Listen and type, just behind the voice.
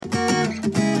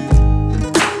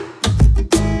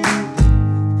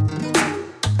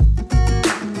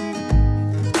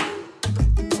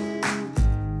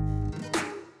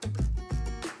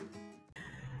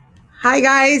Hi,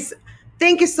 guys.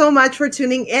 Thank you so much for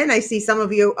tuning in. I see some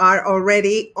of you are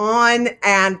already on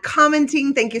and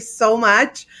commenting. Thank you so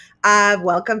much.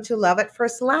 Welcome to Love at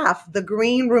First Laugh, the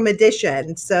Green Room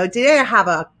edition. So today I have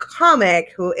a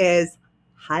comic who is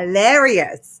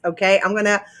hilarious. Okay, I'm going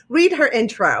to read her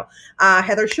intro.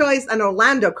 Heather Shaw is an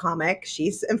Orlando comic.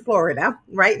 She's in Florida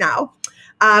right now,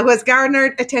 who has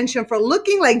garnered attention for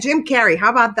looking like Jim Carrey. How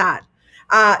about that?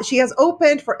 She has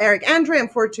opened for Eric Andre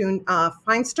and Fortune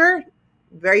Feinster.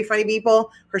 Very funny people.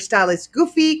 Her style is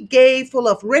goofy, gay, full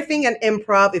of riffing and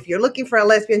improv. If you're looking for a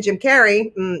lesbian Jim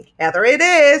Carrey, Heather it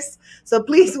is. So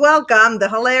please welcome the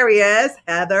hilarious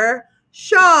Heather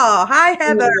Shaw. Hi,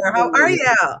 Heather. How are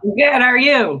you? Good. How are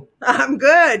you? I'm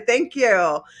good. Thank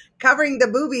you. Covering the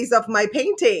boobies of my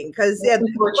painting because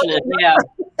Unfortunate. Yeah.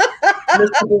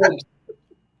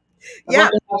 Yeah.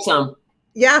 Some.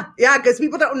 Yeah, because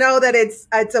people don't know that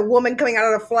it's a woman coming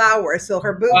out of a flower, so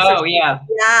her boobs. Oh, yeah.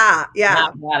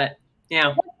 Yeah. Got it.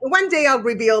 Yeah. One day I'll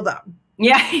reveal them.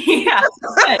 Yeah. The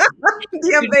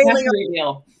unveiling of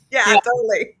reveal. Yeah,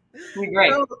 totally.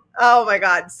 Great. Oh my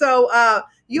God. So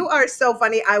you are so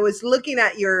funny. I was looking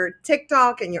at your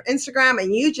TikTok and your Instagram,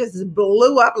 and you just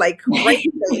blew up like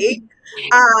crazy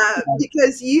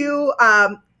because you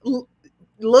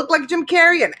look like Jim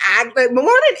Carrey and act like, more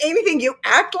than anything, you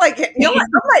act like it. I'm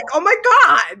like, oh my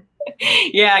God.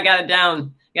 Yeah, I got it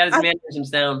down. Got his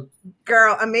mannerisms down.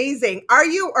 Girl, amazing. Are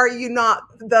you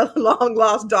not the long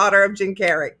lost daughter of Jim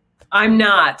Carrey? I'm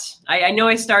not. I know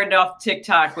I started off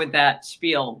TikTok with that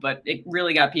spiel, but it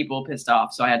really got people pissed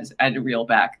off. So I had to reel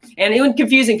back. And it was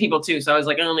confusing people too. So I was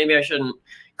like, oh, maybe I shouldn't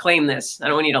claim this. I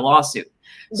don't need a lawsuit.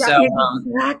 Yeah, so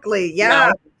exactly.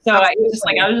 Yeah. So I was just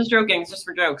like, I was just joking. It's just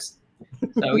for jokes.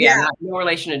 So yeah, no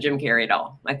relation to Jim Carrey at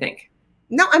all, I think.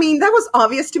 No, I mean, that was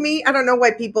obvious to me. I don't know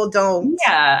why people don't.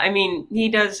 Yeah, I mean, he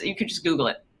does. You could just Google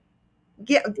it.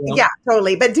 Yeah,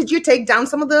 totally. But did you take down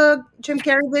some of the Jim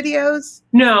Carrey videos?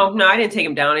 No, I didn't take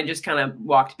him down. I just kind of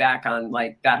walked back on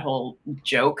like that whole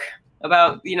joke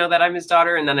about, that I'm his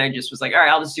daughter. And then I just was like, all right,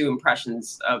 I'll just do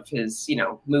impressions of his,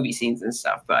 movie scenes and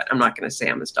stuff. But I'm not going to say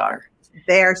I'm his daughter.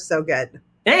 They're so good.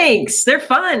 Thanks. They're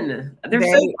fun. They're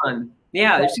so fun.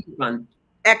 Yeah, they're super fun.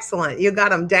 Excellent. You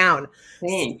got them down.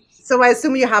 Thanks. So I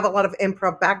assume you have a lot of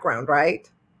improv background, right?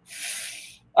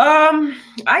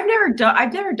 I've never done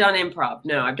improv.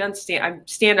 No, I've done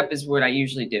stand up is what I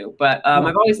usually do, but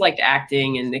I've always liked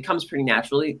acting and it comes pretty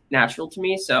natural to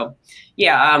me. So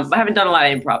yeah, I haven't done a lot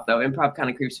of improv though. Improv kind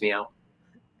of creeps me out.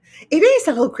 It is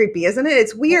a little creepy, isn't it?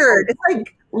 It's weird. It's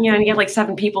like, and you get like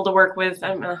 7 people to work with.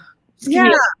 I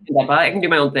can do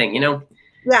my own thing,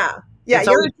 Yeah. It's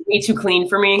always way too clean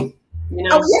for me, Oh,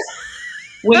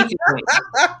 yeah. Way too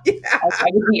clean. I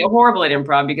would be horrible at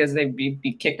improv because they'd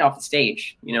be kicked off the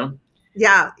stage,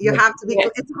 Yeah, you have to be.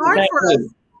 It's hard for us.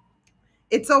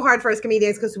 It's so hard for us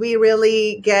comedians because we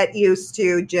really get used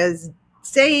to just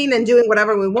saying and doing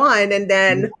whatever we want, and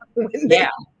then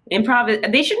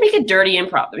improv. They should make it dirty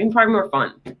improv. I mean, probably more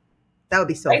fun. That would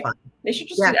be so fun. They should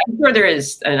just. I'm sure there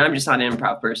is, and I'm just not an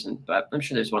improv person, but I'm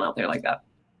sure there's one out there like that.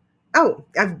 Oh,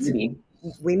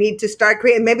 we need to start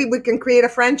creating. Maybe we can create a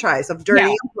franchise of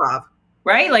dirty improv.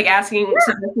 Right? Like asking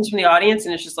suggestions from the audience,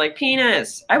 and it's just like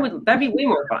penis. That'd be way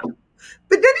more fun.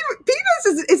 But then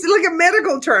penis is like a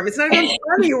medical term. It's not even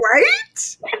funny,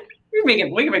 right? We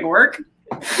can make it work.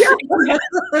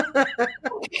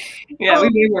 Yeah, we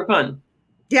need more fun.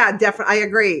 Yeah, definitely. I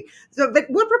agree. So, but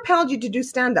what propelled you to do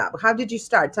stand-up? How did you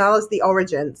start? Tell us the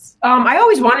origins. I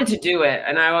always wanted to do it,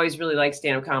 and I always really liked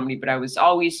stand-up comedy, but I was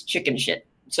always chicken shit.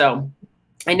 So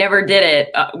I never did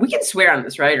it. We can swear on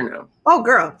this, right, or no? Oh,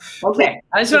 girl. Okay.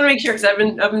 I just want to make sure because I've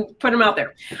been putting them out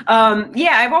there.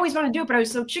 I've always wanted to do it, but I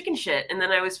was so chicken shit. And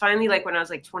then I was finally like when I was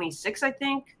like 26, I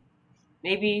think,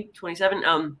 maybe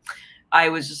 27. I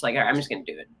was just like, all right, I'm just going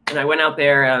to do it. And I went out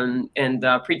there and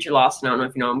Preacher Lawson, I don't know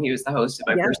if you know him. He was the host of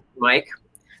my first mic,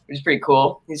 which is pretty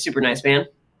cool. He's a super nice man.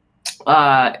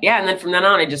 And then from then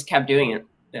on, I just kept doing it.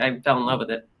 I fell in love with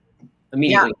it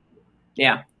immediately.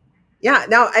 Yeah. Yeah.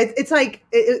 Now it's like,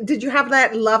 did you have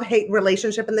that love-hate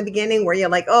relationship in the beginning where you're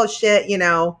like, oh shit,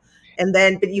 and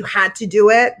then, but you had to do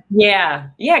it? Yeah.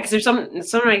 Yeah. Cause there's some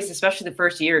nights, especially the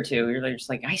first year or two, you're just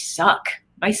like, I suck.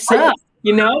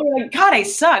 You're like, God, I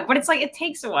suck. But it's like, it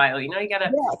takes a while, you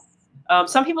gotta,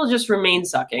 some people just remain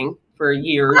sucking for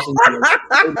years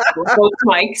and both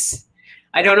mics.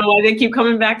 I don't know why they keep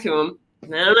coming back to them.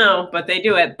 I don't know, but they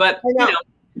do it. But,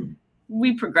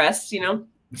 we progressed,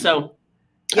 so.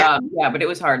 But it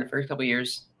was hard the first couple of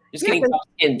years. Just getting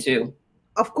into.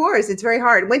 Of course, it's very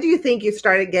hard. When do you think you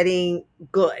started getting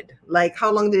good? Like,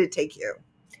 how long did it take you?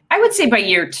 I would say by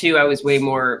year 2, I was way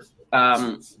more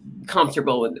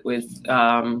comfortable with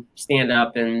stand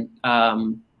up, and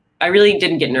I really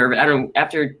didn't get nervous.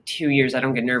 After 2 years, I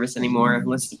don't get nervous anymore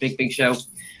unless it's a big show.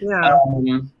 Yeah.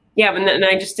 Yeah, and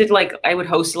I just did I would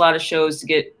host a lot of shows to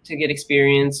get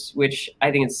experience, which I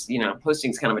think it's,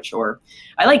 hosting's kind of a chore.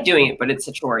 I like doing it, but it's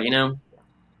a chore, You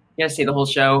gotta see the whole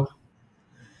show,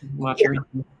 watch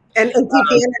everything. And keep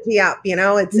the energy up,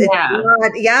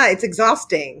 it's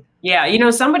exhausting. Yeah,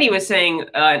 somebody was saying,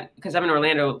 because I'm an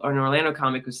Orlando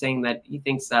comic, was saying that he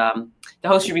thinks the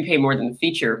host should be paid more than the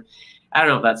feature. I don't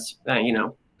know if that's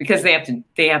because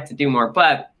they have to do more,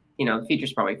 but the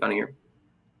feature's probably funnier.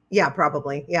 Yeah,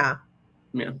 probably. Yeah.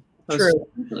 Yeah. True.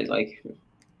 Really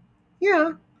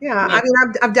Yeah. I mean,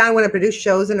 I've done, when I produce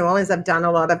shows in New Orleans, I've done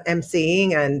a lot of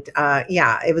emceeing, and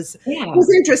it was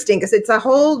interesting because it's a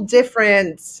whole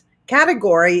different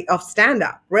category of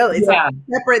stand-up. Really, it's a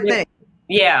separate thing.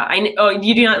 Yeah, I know. Oh,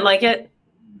 you do not like it?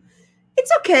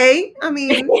 It's okay. I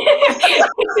mean,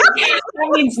 that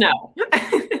means no.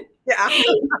 Yeah.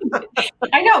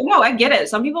 I know. No, I get it.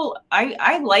 Some people,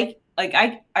 I like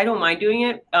I don't mind doing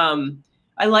it.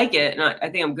 I like it, and I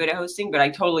think I'm good at hosting, but I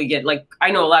totally get, I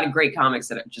know a lot of great comics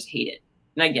that just hate it,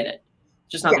 and I get it.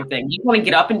 It's just not their thing. You want to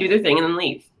get up and do their thing and then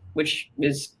leave, which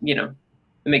is, it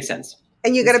makes sense.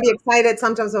 And you got to be excited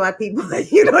sometimes about people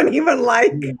that you don't even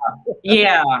like.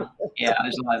 Yeah,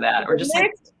 there's a lot of that. Or just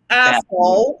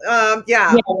asshole.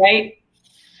 Yeah, right?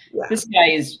 Yeah. This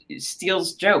guy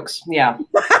steals jokes. Yeah.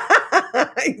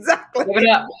 Exactly. Give it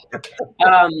up.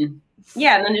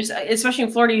 Yeah, and then especially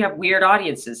in Florida, you have weird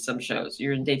audiences. Some shows,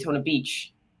 you're in Daytona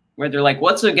Beach, where they're like,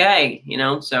 "What's a gay?"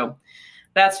 So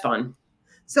that's fun.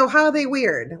 So how are they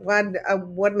weird?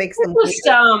 What makes them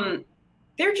weird?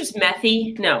 They're just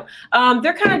methy. No,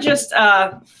 they're kind of just.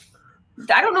 I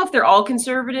don't know if they're all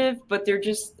conservative, but they're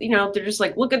just, they're just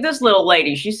like, look at this little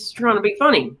lady. She's trying to be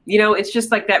funny. It's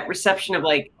just like that reception of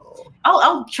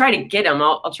I'll try to get them.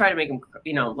 I'll try to make them,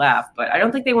 laugh. But I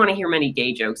don't think they want to hear many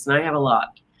gay jokes, and I have a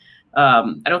lot. I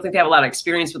don't think they have a lot of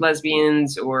experience with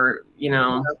lesbians or,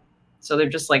 so they're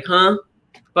just like, huh?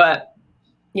 But,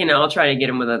 I'll try to get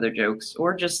them with other jokes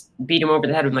or just beat them over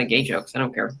the head with my gay jokes. I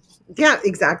don't care. Yeah,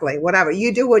 exactly. Whatever.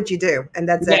 You do what you do, and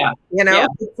that's it.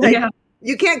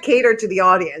 You can't cater to the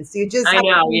audience. You just I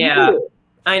know. Yeah.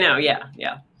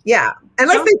 Yeah.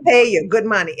 Unless they pay you good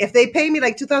money. If they pay me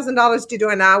like $2,000 to do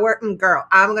an hour, girl,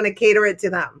 I'm going to cater it to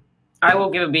them. I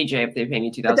will give a BJ if they pay me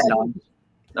 $2,000.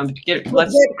 Let's get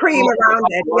cream around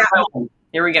it. Yeah.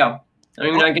 Here we go. I'm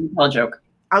even not going to tell a joke.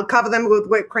 I'll cover them with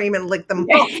whipped cream and lick them.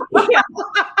 Yeah.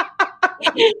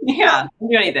 Don't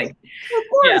do anything. Of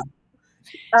course.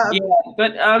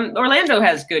 But Orlando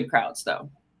has good crowds, though.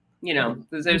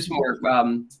 There's more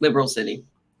liberal city.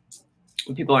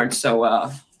 People aren't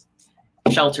so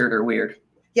sheltered or weird.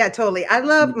 Yeah, totally. I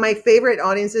love, my favorite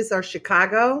audiences are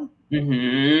Chicago.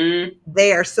 Mm-hmm.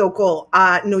 They are so cool.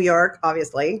 New York,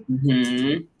 obviously.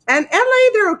 Mm-hmm. And LA,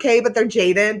 they're okay, but they're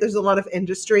jaded. There's a lot of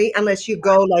industry, unless you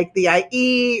go like the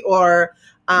IE or.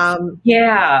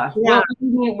 Yeah. Well,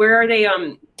 where are they?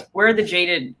 Where are the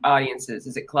jaded audiences?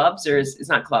 Is it clubs or it's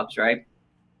not clubs, right?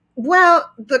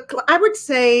 Well, I would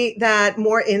say that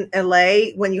more in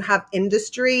LA, when you have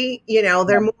industry,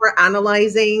 they're more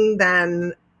analyzing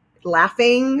than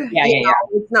laughing. Yeah.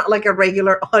 It's not like a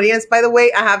regular audience. By the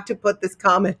way, I have to put this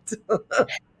comment.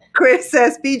 Chris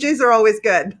says PJs are always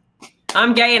good.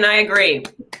 I'm gay and I agree.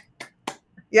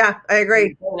 Yeah, I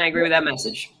agree. And I agree with that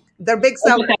message. They're big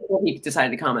sellers. That's what he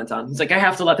decided to comment on. He's like, I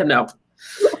have to let them know.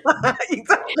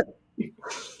 Exactly.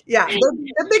 Yeah,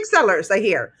 they're big sellers, I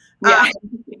hear. Yeah.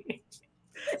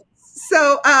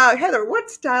 So, Heather, what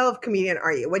style of comedian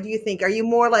are you? What do you think? Are you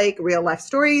more like real life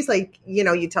stories, like,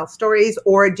 you tell stories,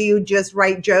 or do you just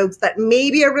write jokes that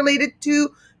maybe are related to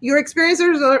your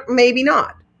experiences or maybe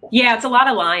not? Yeah, it's a lot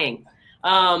of lying.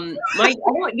 I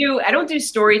don't do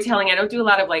storytelling. I don't do a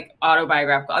lot of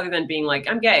autobiographical, other than being like,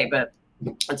 I'm gay, but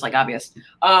it's obvious.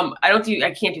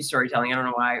 I can't do storytelling. I don't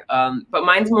know why. But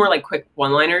mine's more like quick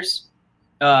one-liners,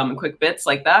 quick bits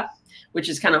like that, which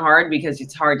is kind of hard because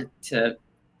it's hard to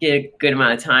get a good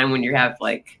amount of time when you have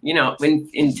when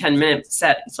in 10 minutes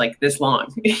set, it's this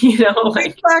long,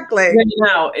 exactly.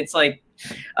 It's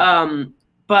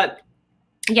but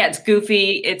yeah, it's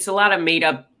goofy. It's a lot of made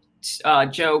up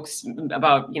jokes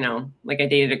about, I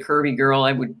dated a curvy girl.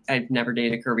 I've never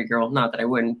dated a curvy girl. Not that I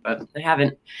wouldn't, but I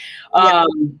haven't,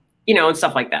 and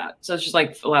stuff like that. So it's just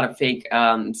a lot of fake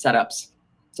setups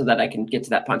so that I can get to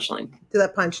that punchline.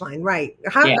 Right.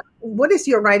 What is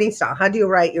your writing style? How do you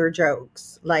write your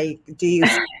jokes? Do you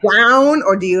sit down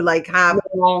or do you have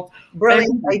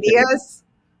brilliant ideas?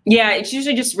 Yeah, it's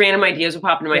usually just random ideas will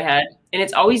pop into my head. and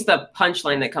it's always the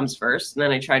punchline that comes first, and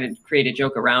then I try to create a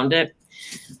joke around it,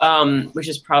 which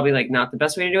is probably like not the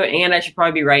best way to do it. And I should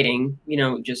probably be writing,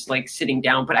 just like sitting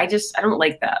down, but I don't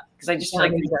like that because I just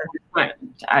feel like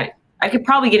I could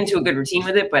probably get into a good routine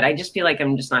with it, but I just feel like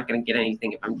I'm just not going to get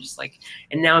anything if I'm just like,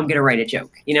 and now I'm going to write a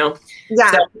joke, Yeah.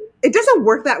 So, it doesn't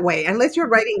work that way unless you're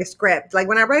writing a script. Like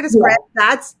when I write a script,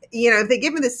 that's, if they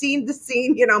give me the scene,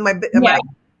 my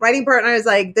writing partner is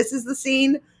like, this is the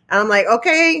scene. And I'm like,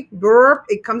 okay, burp,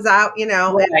 it comes out, Right. Kind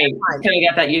of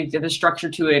got that, you have a structure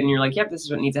to it and you're like, yep, this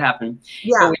is what needs to happen.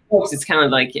 Yeah. But with folks, it's kind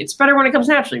of like, it's better when it comes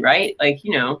naturally, right? Like,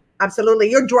 Absolutely.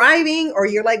 You're driving or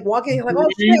you're like walking, you're like, oh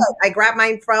shit. I grab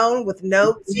my phone with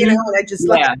notes, and I just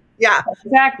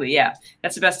Exactly. Yeah.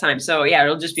 That's the best time. So yeah,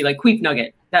 it'll just be like queef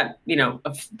nugget. That,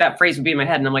 that phrase would be in my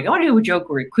head. And I'm like, I want to do a joke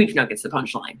where queef nugget's the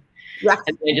punchline. Yeah.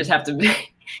 And I just have to,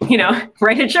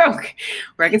 write a joke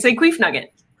where I can say queef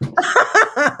nugget. So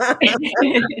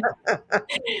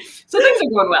things are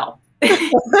going well.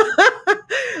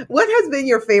 What has been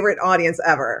your favorite audience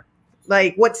ever?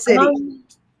 Like what city?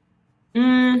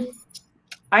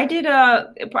 I did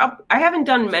I haven't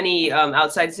done many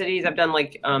outside cities. I've done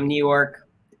like New York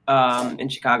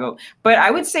and Chicago, but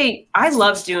I would say I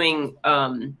love doing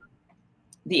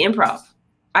the improv.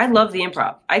 I love the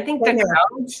improv. I think the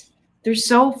crowds, they're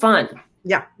so fun.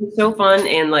 Yeah. It's so fun.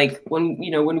 And like when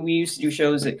we used to do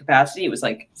shows at Capacity, it was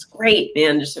like, it's great,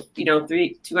 man. Just,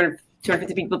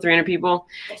 250 people, 300 people,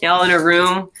 all in a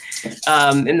room.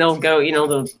 And they'll go,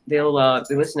 they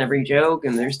listen to every joke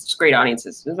and there's just great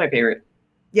audiences. This is my favorite.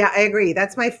 Yeah, I agree.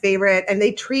 That's my favorite. And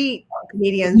they treat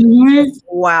comedians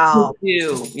wow. They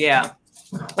do. Yeah,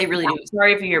 they really do.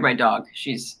 Sorry if you hear my dog.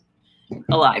 She's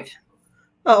alive.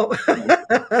 Oh.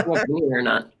 Or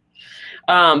not.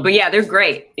 But yeah, they're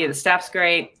great. Yeah, the staff's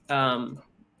great. I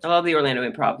love the Orlando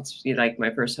Improv. It's like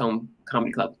my first home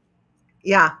comedy club.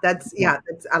 Yeah,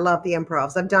 I love the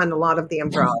improvs. I've done a lot of the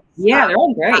improvs. Yeah, they're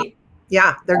all great.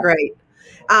 Yeah, they're great.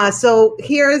 So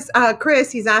here's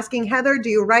Chris. He's asking, Heather, do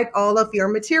you write all of your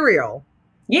material?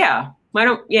 Yeah.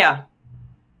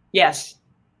 Yes.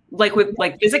 Like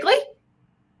physically?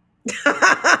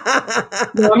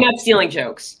 No, I'm not stealing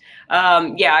jokes.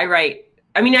 Yeah, I write.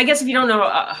 I mean, I guess if you don't know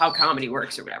how comedy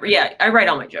works or whatever, yeah, I write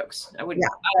all my jokes. I would,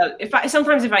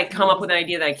 sometimes if I come up with an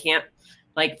idea that I can't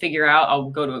figure out, I'll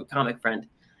go to a comic friend,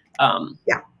 and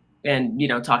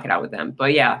talk it out with them.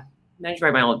 But yeah, I just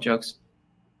write my old jokes.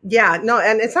 Yeah, no,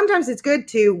 and sometimes it's good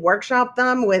to workshop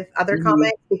them with other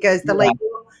comics because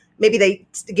maybe they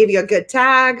give you a good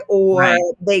tag or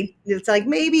it's like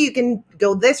maybe you can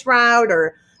go this route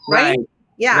or right.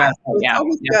 Yeah. Right.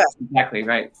 Good. Exactly.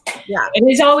 Right. Yeah. It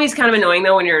is always kind of annoying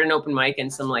though when you're at an open mic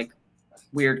and some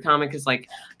weird comic is like,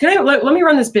 let me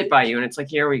run this bit by you, and it's like,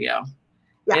 here we go.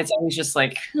 Yeah. And it's always just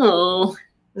like, oh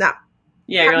no.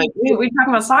 Yeah, you're like, we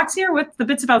talking about socks here? What's the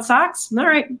bits about socks? All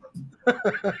right.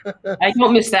 I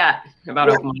don't miss that about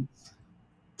open mics.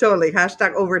 Totally. #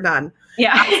 overdone.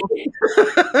 Yeah.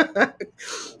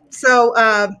 So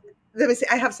let me see.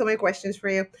 I have so many questions for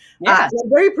you. Yeah. I'm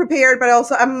very prepared, but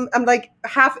also I'm like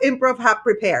half improv, half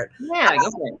prepared. Yeah.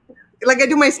 Okay. Like I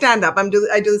do my stand up. I do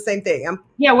the same thing.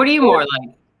 What are you more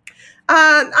like?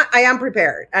 I am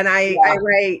prepared, and I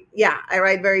write. Yeah, I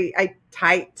write I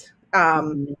tight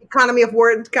economy of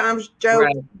words kind of joke.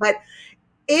 Right. But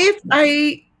if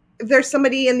there's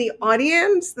somebody in the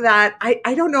audience that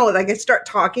I don't know, like I start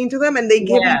talking to them and they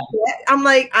give me shit, I'm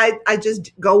like I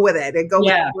just go with it and go with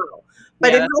the flow.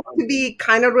 But it has to be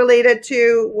kind of related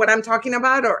to what I'm talking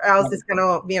about, or else it's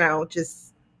gonna,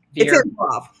 just it's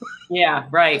improv. Yeah,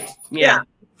 right. Yeah.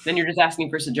 Then you're just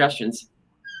asking for suggestions.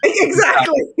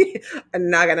 Exactly. I'm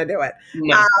not gonna do it.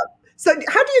 No. So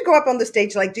how do you go up on the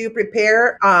stage? Like, do you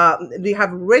prepare? Do you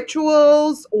have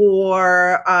rituals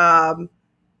or? No,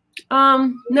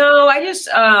 I just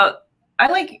the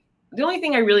only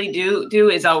thing I really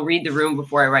do is I'll read the room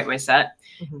before I write my set.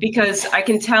 Because I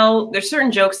can tell there's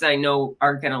certain jokes that I know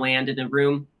are going to land in a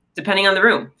room, depending on the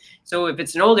room. So if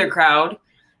it's an older crowd,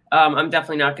 I'm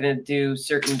definitely not going to do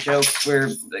certain jokes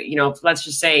where, let's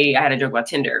just say I had a joke about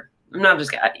Tinder. I'm not just,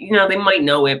 they might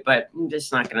know it, but I'm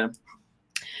just not going to,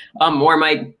 or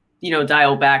might,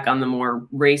 dial back on the more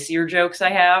racier jokes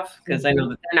I have because I know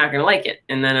that they're not going to like it.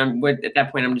 And then at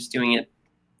that point, I'm just doing it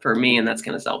for me, and that's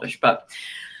kind of selfish. But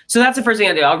so that's the first thing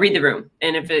I do. I'll read the room,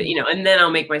 and if it, and then I'll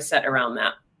make my set around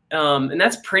that. And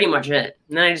that's pretty much it.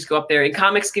 And then I just go up there. And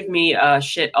comics give me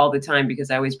shit all the time because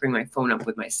I always bring my phone up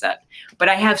with my set. But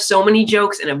I have so many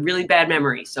jokes and a really bad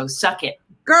memory, so suck it.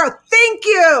 Girl, thank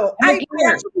you. I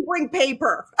actually bring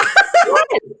paper.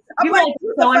 You're like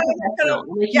so unprofessional.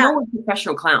 Like, no one's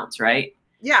professional clowns, right?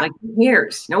 Yeah. Like, who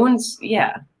cares? No one's,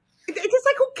 It's just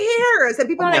like, who cares? And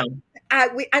people are like,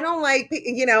 I don't like,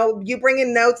 you bring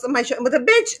in notes on my show. But the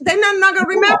bitch, then I'm not going to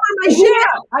remember my shit.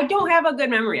 Yeah, I don't have a good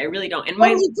memory. I really don't. And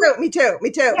me too.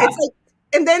 Yeah. It's like,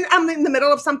 and then I'm in the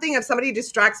middle of something. If somebody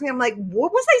distracts me, I'm like,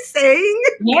 what was I saying?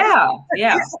 Yeah.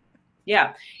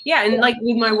 And like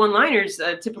with my one-liners,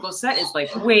 a typical set is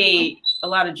like, wait, a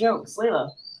lot of jokes.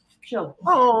 Layla, chill.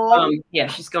 Yeah,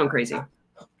 she's going crazy.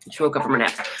 She woke up from her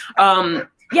nap.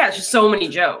 Yeah, it's just so many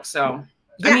jokes. So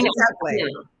yeah, I mean, exactly.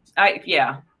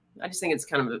 I just think it's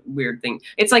kind of a weird thing.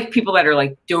 It's like people that are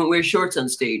like, don't wear shorts on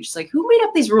stage. It's like, who made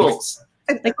up these rules?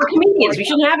 Like, we're comedians. We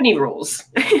shouldn't have any rules.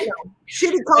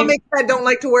 Shitty comics that don't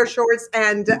like to wear shorts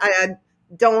and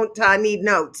don't need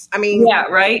notes. I mean, yeah,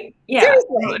 right? Yeah.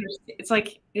 Seriously. It's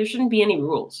like there shouldn't be any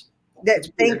rules.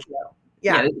 Thank you.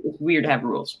 Yeah. It's weird to have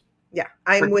rules. Yeah,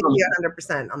 I'm with you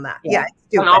 100% on that. Yeah, it's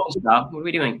stupid. What are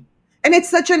we doing? And it's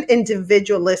such an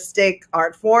individualistic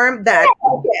art form that,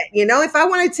 if I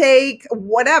want to take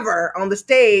whatever on the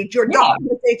stage, your dog on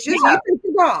the stage, just you take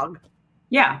the dog.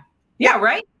 Yeah,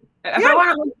 right? If I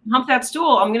want to hump that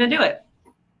stool, I'm going to do it.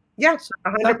 Yeah,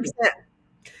 100%.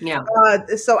 Yeah.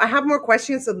 So I have more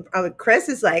questions. Chris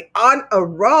is like on a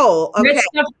roll. Okay.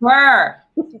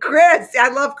 Chris, I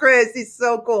love Chris. He's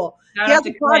so cool. He has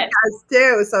a podcast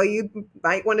too, so you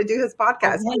might want to do his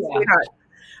podcast.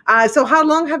 So how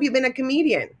long have you been a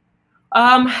comedian?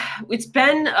 It's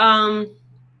been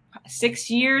 6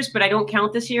 years, but I don't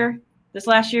count this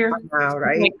last year. Wow,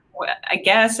 right? I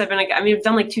guess I've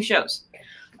done like 2 shows.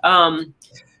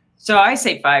 So I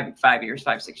say 5 years,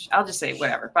 5, 6. I'll just say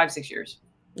whatever, 5, 6 years.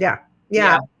 Yeah.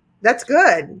 That's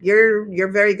good.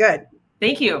 You're very good.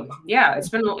 Thank you. Yeah, it's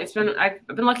been. I've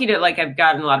been lucky to I've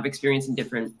gotten a lot of experience in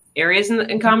different areas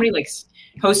in comedy, like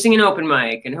hosting an open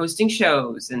mic and hosting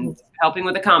shows and helping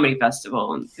with a comedy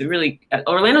festival. And it really,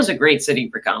 Orlando's a great city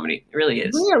for comedy. It really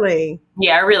is. Really?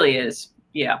 Yeah, it really is.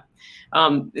 Yeah.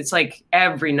 It's like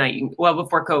every night.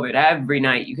 Before COVID, every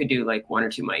night you could do like 1 or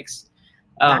 2 mics.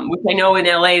 Which I know in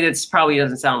LA that's probably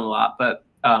doesn't sound a lot, but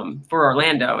for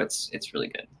Orlando, it's really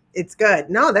good. It's good.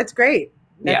 No, that's great.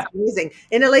 That's amazing.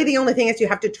 In LA, the only thing is you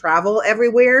have to travel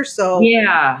everywhere. So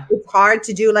it's hard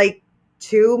to do like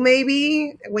 2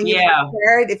 maybe when you get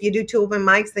prepared. If you do 2 open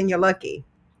mics, then you're lucky.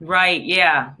 Right.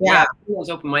 Yeah.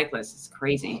 Those open mic lists, it's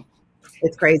crazy.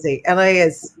 It's crazy. LA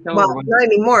is not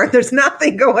anymore. There's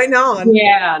nothing going on.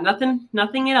 Yeah,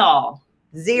 nothing at all.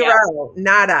 Zero,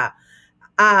 nada.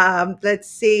 Let's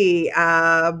see.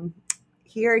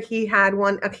 Here he had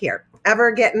one up here.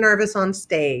 Ever get nervous on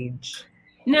stage?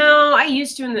 No, I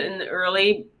used to in the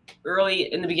early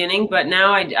in the beginning, but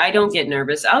now I don't get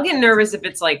nervous. I'll get nervous if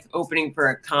it's like opening for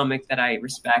a comic that I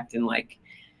respect and like,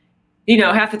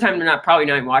 half the time they're probably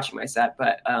not even watching my set,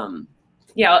 but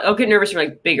I'll get nervous for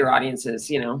like bigger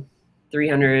audiences,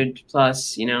 300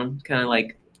 plus, kind of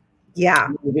like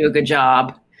do a good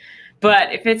job.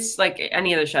 But if it's like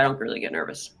any other show, I don't really get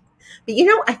nervous. But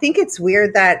I think it's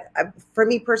weird that for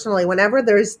me personally, whenever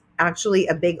there's actually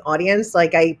a big audience,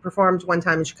 like I performed one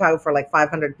time in Chicago for like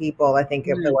 500 people, I think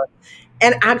it was.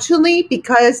 And actually,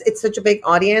 because it's such a big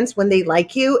audience, when they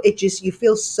like you, you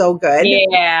feel so good.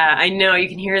 Yeah, I know. You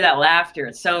can hear that laughter.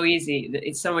 It's so easy.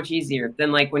 It's so much easier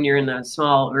than like when you're in a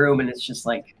small room and it's just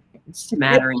like, it's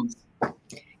smattering.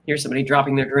 Hear somebody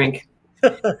dropping their drink.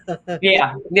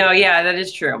 That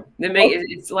is true.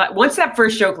 It's once that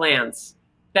first joke lands,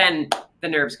 then the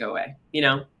nerves go away,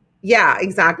 Yeah,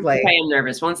 exactly. I am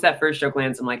nervous. Once that first joke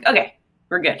lands, I'm like, okay,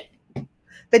 we're good.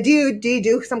 But do you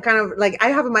do some kind of like, I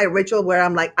have my ritual where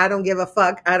I'm like, I don't give a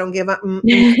fuck. I don't give a.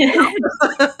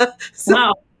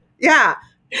 Wow. Yeah.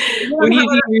 When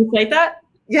you recite that?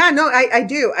 Yeah, no, I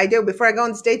do. Before I go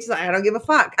on stage, like, I don't give a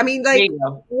fuck. I mean, like,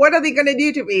 what are they going to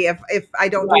do to me if I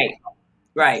don't do it?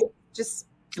 Right. Just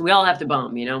we all have to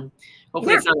bump,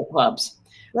 Hopefully it's not at clubs.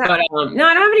 Yeah. But no,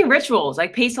 I don't have any rituals. I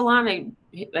pace a lot.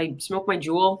 I smoke my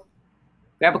Juul,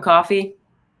 grab a coffee,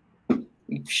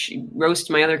 roast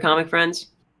my other comic friends.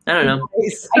 I don't know.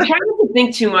 Nice. I try not to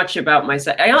think too much about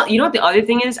myself. You know what the other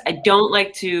thing is? I don't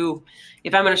like to,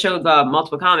 if I'm going to show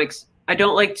multiple comics, I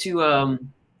don't like to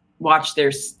watch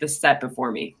the set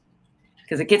before me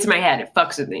because it gets in my head. It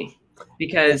fucks with me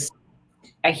because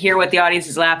I hear what the audience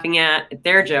is laughing at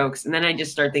their jokes, and then I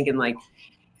just start thinking like,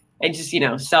 I just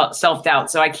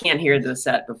self-doubt, so I can't hear the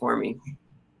set before me.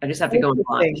 I just have to go in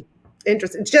blind.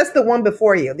 Interesting. It's just the one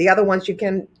before you. The other ones you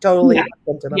can totally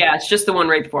into them. Yeah, it's just the one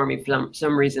right before me for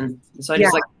some reason. So I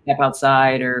just like step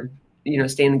outside or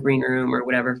stay in the green room or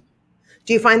whatever.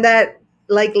 Do you find that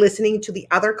like listening to the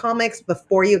other comics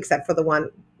before you, except for the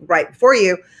one right before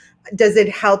you, does it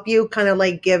help you kind of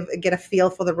like get a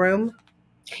feel for the room?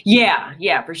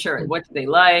 Yeah, for sure. What do they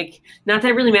like? Not that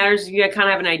it really matters. You kind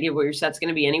of have an idea of what your set's going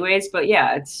to be anyways, but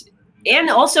yeah, and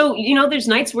also, there's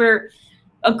nights where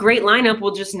a great lineup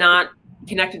will just not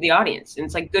connect with the audience. And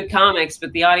it's like good comics,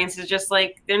 but the audience is just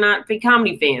like, they're not big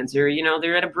comedy fans, or,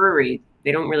 they're at a brewery.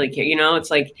 They don't really care. It's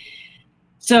like,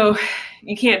 so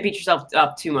you can't beat yourself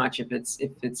up too much if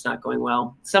it's not going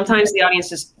well. Sometimes the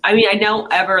audience I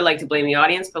don't ever like to blame the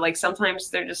audience, but like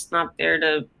sometimes they're just not there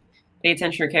to pay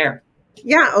attention or care.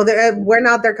 Yeah. Oh, we're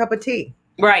not their cup of tea.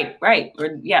 Right.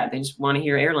 Or, yeah, they just want to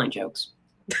hear airline jokes.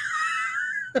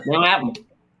 Don't happen.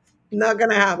 Not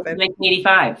gonna happen.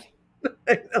 1985.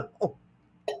 I know.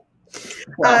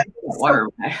 Water.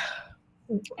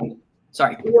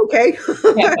 Sorry. Are you okay?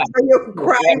 Yeah, are you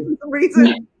crying for some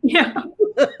reason? Yeah.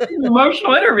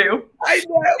 Emotional interview. I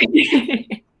know.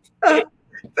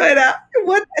 But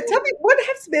tell me, what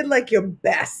has been like your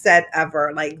best set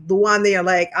ever? Like the one that you're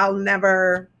like, I'll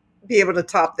never be able to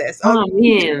top this. Oh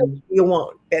man, you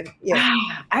won't. But,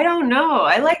 I don't know.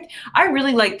 I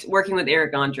really liked working with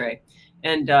Eric Andre,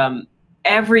 and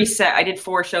every set I did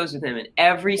 4 shows with him, and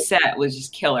every set was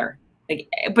just killer. Like,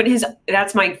 but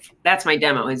that's my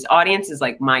demo. His audience is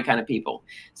like my kind of people,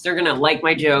 so they're gonna like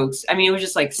my jokes. I mean, it was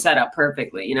just like set up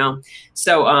perfectly,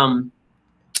 So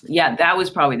yeah, that was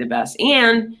probably the best.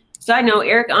 And side note,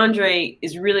 Eric Andre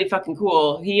is really fucking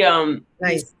cool. He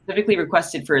he specifically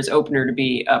requested for his opener to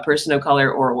be a person of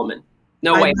color or a woman.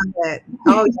 No way.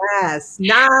 Oh yes, nice.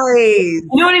 You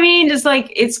know what I mean? Just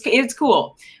like it's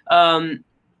cool. There's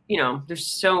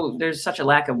such a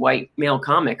lack of white male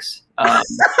comics.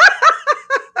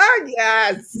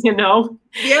 Yes. Yes.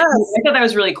 I thought that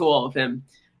was really cool of him.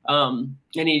 And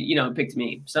he, picked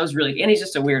me. So that was really, and he's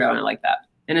just a weirdo, and I like that.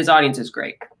 And his audience is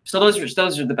great. So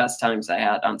those are the best times I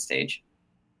had on stage.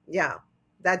 Yeah.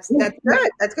 That's good.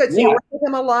 That's good. So you work with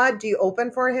him a lot? Do you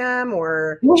open for him,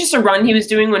 or? It was just a run he was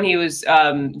doing when he was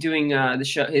doing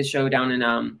his show down in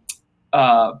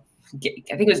I think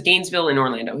it was Gainesville and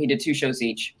Orlando. He did 2 shows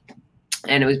each,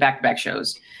 and it was back-to-back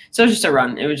shows. So it was just a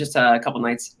run. It was just a couple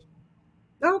nights.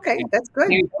 Okay, that's good.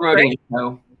 He was promoting the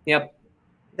show. Yep.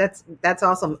 That's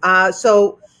awesome.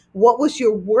 So what was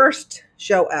your worst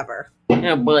show ever?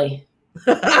 Oh boy.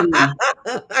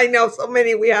 I know so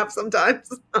many we have sometimes.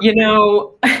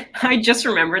 I just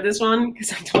remembered this one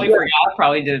because I totally forgot,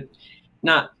 probably to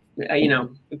not,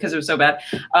 because it was so bad.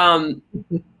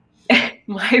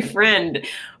 My friend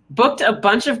booked a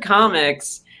bunch of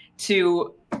comics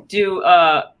to do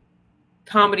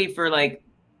comedy for like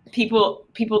people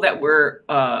that were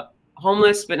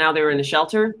homeless, but now they were in a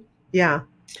shelter. Yeah.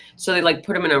 So they like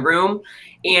put them in a room,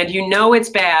 and it's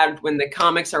bad when the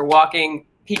comics are walking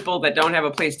people that don't have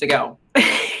a place to go.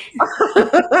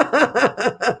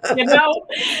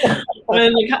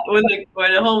 When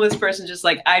a homeless person just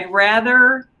like, I'd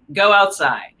rather go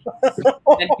outside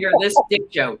than hear this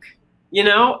dick joke,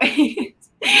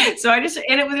 So there's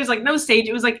like no stage.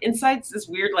 It was like inside this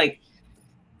weird like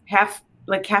half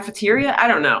like cafeteria. I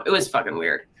don't know. It was fucking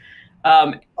weird.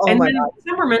 And then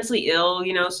some were mentally ill,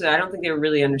 so I don't think they were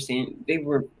really understanding. They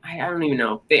were, I don't even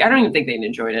know. I don't even think they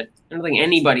enjoyed it. I don't think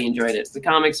anybody enjoyed it. The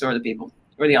comics or the people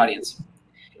or the audience.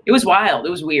 It was wild. It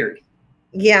was weird.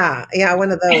 Yeah. One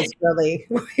of those really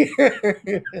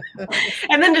weird.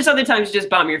 And then there's other times you just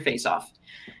bomb your face off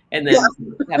and then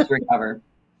have to recover.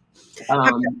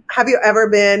 Have you ever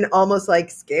been almost like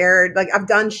scared? Like I've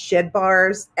done shit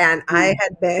bars and I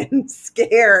had been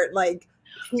scared. Like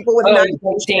people with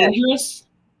dangerous.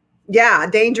 Yeah,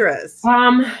 dangerous.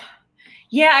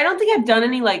 Yeah, I don't think I've done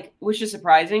any which is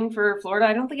surprising for Florida.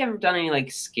 I don't think I've ever done any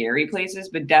scary places,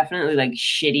 but definitely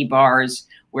shitty bars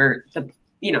where the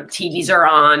TVs are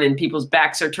on and people's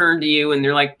backs are turned to you and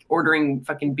they're ordering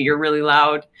fucking beer really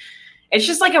loud. It's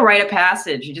just like a rite of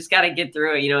passage. You just got to get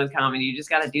through it, with comedy. You just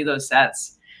got to do those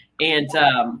sets. And,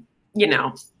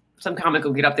 some comic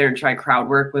will get up there and try crowd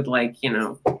work with the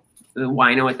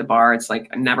wino at the bar. It's it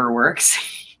never works.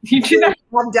 You do that?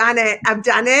 I've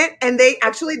done it. And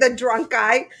the drunk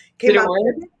guy came up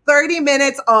 30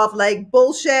 minutes of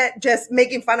bullshit, just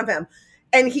making fun of him.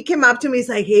 And he came up to me. He's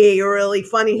like, hey, you're really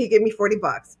funny. He gave me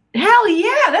 $40. Hell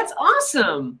yeah. That's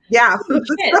awesome. Yeah.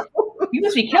 You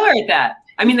must be killer at that.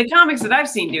 I mean, the comics that I've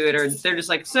seen do it they're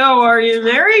just so are you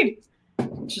married?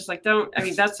 It's just that's a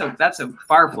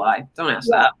barfly. Don't ask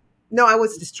that. No, I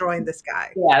was destroying this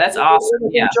guy. Yeah, that's awesome.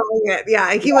 Yeah. Enjoying it.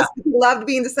 Yeah. And he loved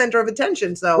being the center of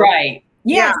attention. So right.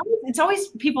 Yeah. It's always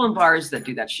people in bars that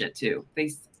do that shit too. They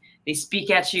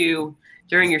speak at you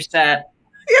during your set.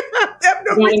 Yeah,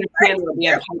 they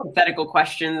have hypothetical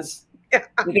questions. Yeah.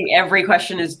 I think every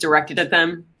question is directed at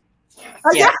them.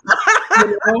 Yeah.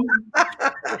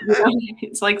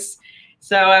 It's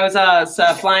So I was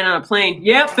flying on a plane.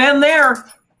 Yep, been there.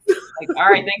 Like, all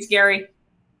right, thanks, Gary.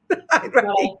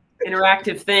 Right.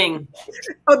 Interactive thing.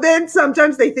 Oh, then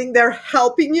sometimes they think they're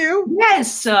helping you.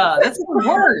 Yes, that's the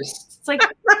worst. It's like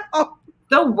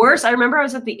the worst. I remember I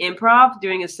was at the Improv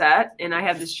doing a set, and I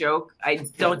had this joke. I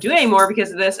don't do it anymore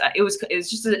because of this. It was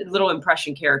just a little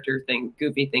impression character thing,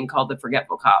 goofy thing called the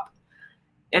Forgetful Cop,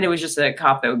 and it was just a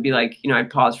cop that would be like,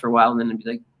 I'd pause for a while, and then I'd be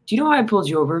like, "Do you know why I pulled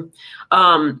you over?"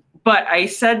 But I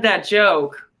said that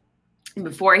joke, and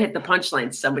before I hit the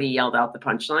punchline, somebody yelled out the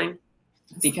punchline.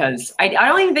 Because I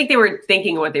don't even think they were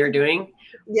thinking of what they were doing,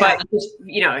 but just,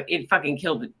 it fucking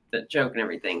killed the joke and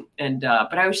everything. And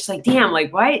but I was just like, damn,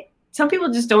 like why? Some people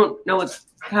just don't know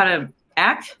how to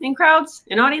act in crowds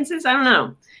and audiences. I don't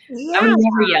know. Yeah. I would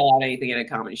never yell out anything at a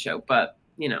comedy show, but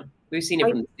we've seen it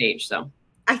from the stage. So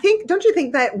don't you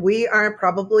think that we are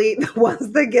probably the ones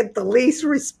that get the least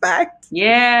respect?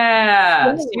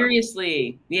 Yeah,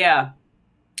 seriously, yeah.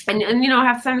 And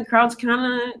half the time the crowd's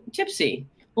kind of tipsy,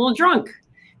 a little drunk.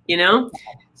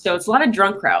 So it's a lot of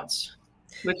drunk crowds,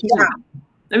 which is,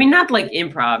 I mean, not like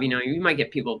improv, you might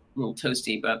get people a little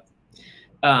toasty, but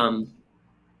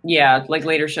like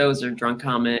later shows are drunk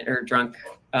comment or drunk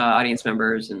audience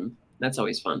members, and that's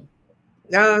always fun.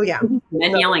 Oh yeah.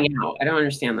 Men yelling out. I don't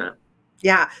understand that.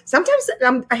 Yeah. Sometimes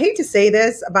I hate to say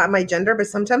this about my gender, but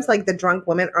sometimes like the drunk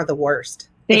women are the worst.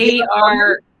 They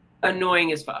are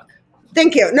annoying as fuck.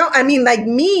 Thank you. No, I mean like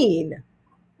mean.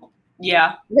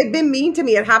 Yeah. They've been mean to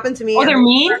me. It happened to me. Oh, they're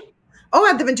mean? Oh,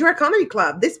 at the Ventura Comedy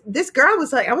Club. This girl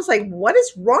was like, I was like, what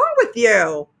is wrong with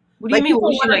you? What do you mean?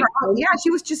 Was she like, yeah, she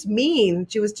was just mean.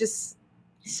 She was just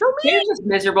so mean. She was just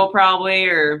miserable probably,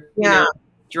 or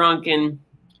drunk and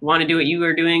want to do what you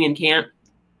were doing and can't.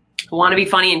 Want to be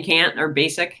funny and can't, or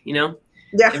basic, Yeah.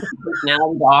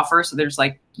 Personality to offer. So they're just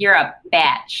like, you're a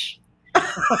batch.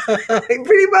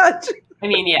 Pretty much. I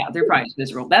mean, yeah, they're probably just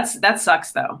miserable. That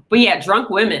sucks though. But yeah, drunk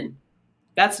women.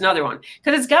 That's another one.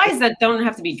 Because it's guys that don't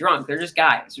have to be drunk. They're just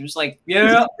guys. They're just like,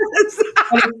 yeah.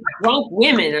 Drunk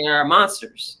women are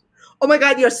monsters. Oh my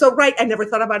God, you're so right. I never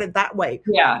thought about it that way.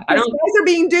 Yeah. Guys are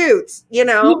being dudes,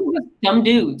 Dumb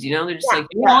dudes, They're just like,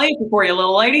 I'll eat for you,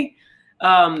 little lady.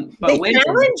 But they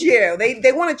challenge you.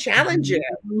 They want to challenge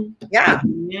you. Yeah.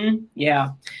 Mm-hmm.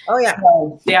 Yeah. Oh yeah.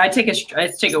 So, yeah, I take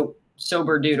a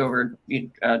sober dude over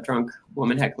a drunk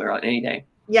woman heckler on any day.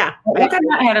 Yeah. I think I've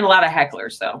not had a lot of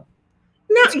hecklers though.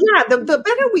 No, yeah. The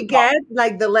better we get,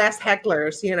 like the less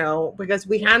hecklers, because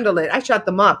we handle it. I shut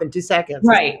them up in 2 seconds.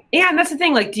 Right. Yeah, and that's the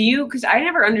thing. Like, because I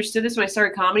never understood this when I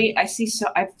started comedy. I've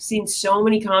seen so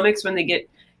many comics when they get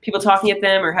people talking at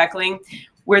them or heckling,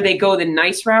 where they go the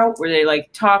nice route, where they like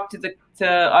talk to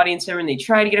the audience member and they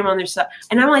try to get him on their side.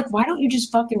 And I'm like, why don't you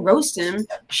just fucking roast him,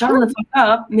 shut him the fuck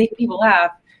up, make people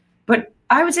laugh? But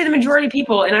I would say the majority of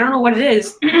people, and I don't know what it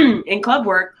is in club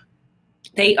work,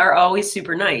 they are always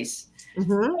super nice.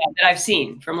 Mm-hmm. That I've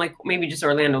seen from like maybe just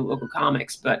Orlando local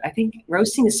comics, but I think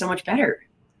roasting is so much better.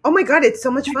 Oh my God, it's so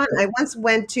much fun. I once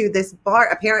went to this bar.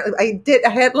 Apparently, I did a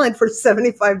headline for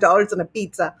 $75 on a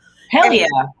pizza. Hell yeah.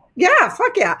 Yeah,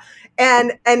 fuck yeah.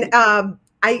 And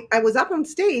I was up on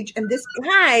stage and this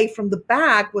guy from the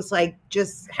back was like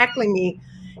just heckling me.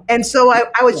 And so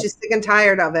I was just sick and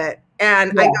tired of it.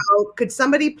 And I go, could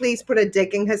somebody please put a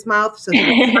dick in his mouth so he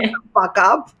can shut the fuck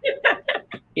up?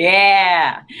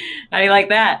 Yeah. How do you like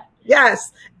that?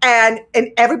 Yes. And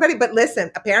everybody, but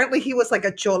listen, apparently he was like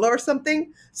a cholo or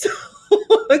something. So, you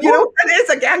know what that is?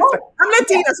 A gangster. I'm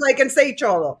Latina, so I can say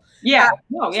cholo. Yeah.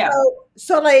 Yeah.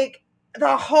 So like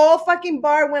the whole fucking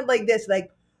bar went like this, like,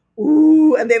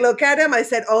 ooh, and they look at him. I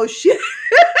said, oh shit.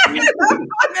 I'm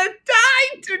gonna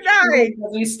die tonight.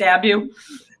 Does he stab you?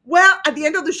 Well, at the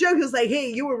end of the show, he was like,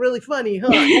 hey, you were really funny, huh?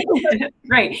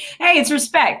 Right. Hey, it's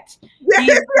respect.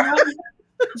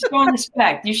 Just go and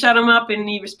respect. You shut him up and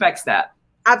he respects that.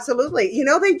 Absolutely.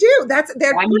 They do.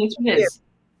 They're I mean, it is.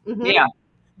 Mm-hmm. Yeah.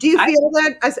 Do you feel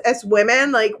that as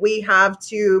women, like we have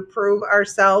to prove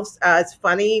ourselves as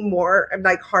funny more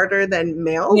like harder than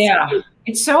males? Yeah.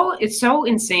 It's so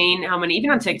insane how many, even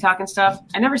on TikTok and stuff,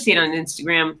 I never see it on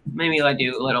Instagram. Maybe I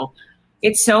do a little.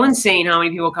 It's so insane how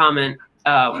many people comment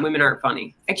women aren't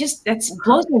funny. That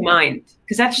blows my mind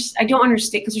because I don't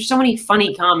understand because there's so many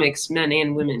funny comics, men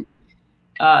and women.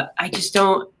 I just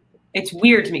don't. It's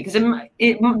weird to me because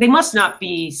they must not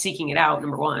be seeking it out.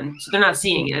 Number one, so they're not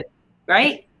seeing it,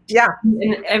 right? Yeah.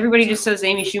 And everybody just says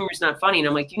Amy Schumer's not funny, and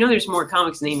I'm like, there's more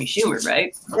comics than Amy Schumer,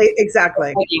 right?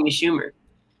 Exactly. Like Amy Schumer.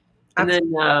 And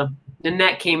then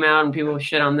that came out, and people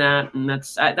shit on that, and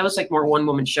that was like more one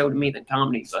woman show to me than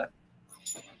comedy. But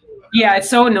yeah,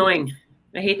 it's so annoying.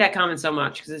 I hate that comment so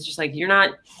much because it's just like you're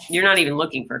not even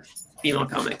looking for female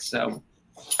comics. So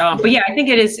But yeah, I think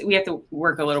it is. We have to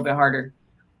work a little bit harder.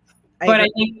 I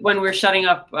think when we're shutting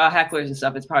up hecklers and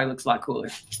stuff, it probably looks a lot cooler.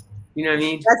 You know what I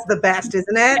mean? That's the best,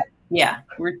 isn't it? Yeah.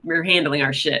 We're handling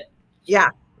our shit. Yeah.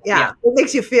 It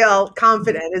makes you feel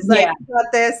confident. It's like, you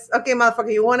got this. Okay,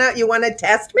 motherfucker, you wanna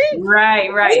test me? Right.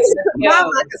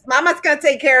 Mama's gonna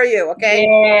take care of you, okay?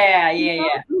 Yeah.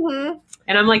 Mm-hmm.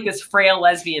 And I'm like this frail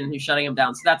lesbian who's shutting him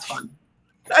down, so that's fun.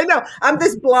 I know. I'm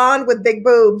this blonde with big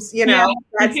boobs, you know.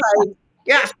 That's like,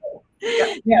 yeah,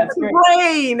 it's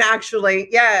brain, actually.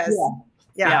 Yes.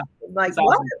 Yeah. Like awesome.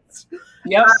 What?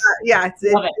 Yep.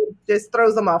 It just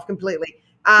throws them off completely.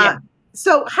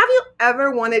 So have you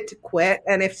ever wanted to quit?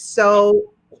 And if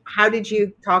so, how did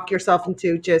you talk yourself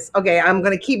into just, okay, I'm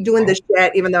going to keep doing this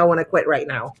shit even though I want to quit right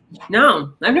now?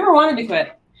 No, I've never wanted to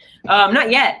quit.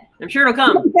 Not yet. I'm sure it'll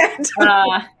come.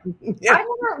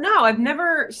 I've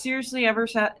never seriously ever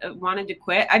wanted to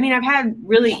quit. I mean, I've had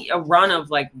really a run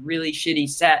of like really shitty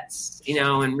sets, you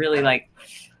know, and really like,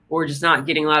 or just not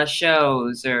getting a lot of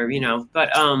shows or, you know, but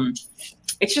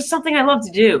it's just something I love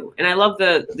to do. And I love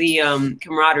the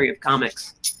camaraderie of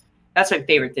comics. That's my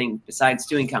favorite thing besides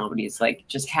doing comedy is like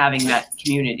just having that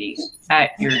community at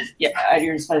your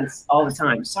expense all the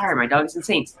time. Sorry, my dog is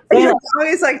insane. Your dog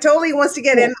is like totally wants to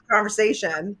get in the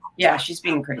conversation. Yeah, she's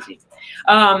being crazy.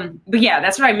 But yeah,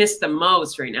 that's what I miss the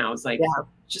most right now. It's like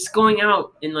just going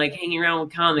out and like hanging around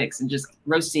with comics and just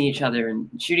roasting each other and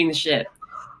shooting the shit.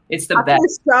 It's the best.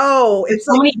 It's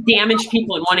so many damaged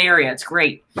people in one area. It's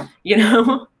great. You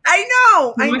know? I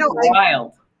know.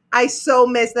 Wild. I so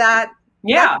miss that.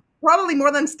 Yeah. That's probably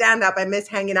more than stand up. I miss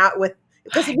hanging out with,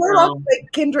 because we're all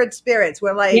like kindred spirits.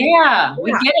 We're like,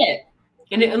 we get it.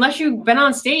 And unless you've been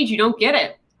on stage, you don't get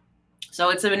it. So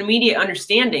it's an immediate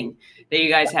understanding that you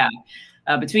guys have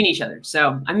between each other.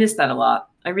 So I miss that a lot.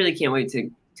 I really can't wait to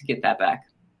get that back.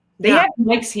 They have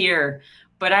mics here,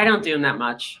 but I don't do them that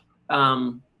much.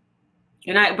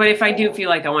 But if I do feel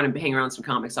like I want to hang around some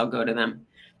comics, I'll go to them.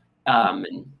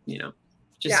 And you know,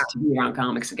 just to be around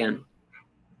comics again.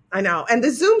 I know. And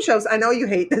the Zoom shows, I know you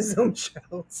hate the Zoom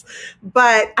shows,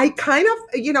 but I kind of,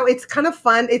 you know, it's kind of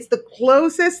fun. It's the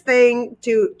closest thing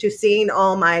to seeing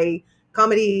all my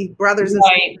comedy brothers and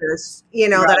sisters, you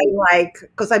know, that I like,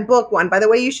 because I book one. By the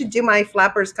way, you should do my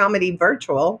Flappers Comedy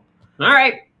virtual. All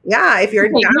right. Yeah, if you're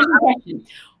down.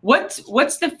 What's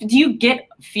do you get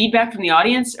feedback from the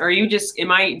audience, or am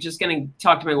I just going to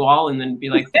talk to my wall and then be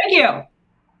like, thank you?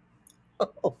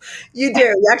 You do.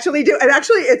 You actually do. And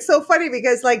actually, it's so funny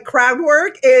because like crowd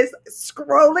work is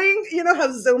scrolling. You know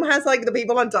how Zoom has like the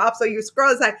people on top. So you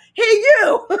scroll, it's like, hey,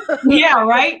 you. Yeah,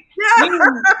 right? Yeah.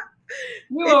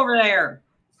 You over there.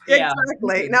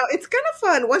 Exactly. Now, it's kind of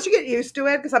fun once you get used to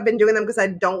it, because I've been doing them because I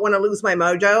don't want to lose my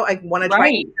mojo. I want to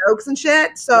try jokes and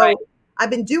shit. So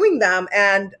I've been doing them,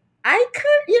 and I kind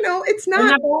of, you know, it's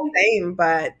not the same,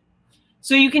 but.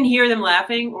 So you can hear them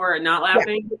laughing or not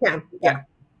laughing? Yeah.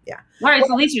 All right,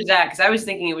 so at least there's that, because I was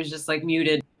thinking it was just like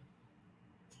muted.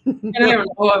 And I don't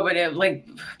know, but like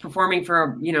performing for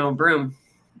a broom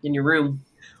in your room.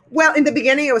 Well, in the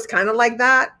beginning, it was kind of like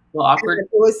that. A little awkward. It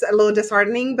was a little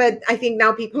disheartening, but I think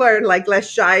now people are like less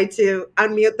shy to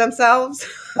unmute themselves.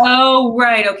 Oh,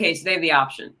 right. Okay, so they have the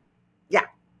option. Yeah.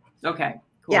 Okay.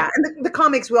 Cool. Yeah, and the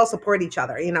comics, we all support each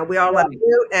other. You know, we all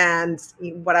unmute and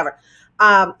whatever.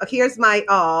 Here's my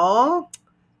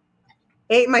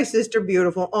Ain't my sister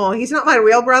beautiful? Oh, he's not my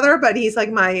real brother, but he's like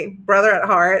my brother at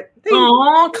heart.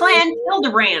 Oh, Clint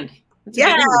Hildebrand.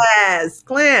 Yes,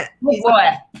 Clint.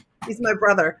 He's my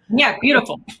brother. Yeah,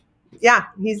 beautiful. Yeah,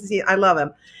 I love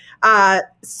him.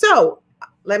 So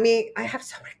I have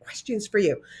so many questions for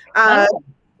you.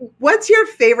 What's your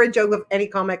favorite joke of any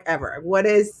comic ever? What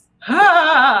is?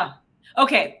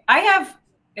 Okay,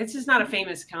 it's just not a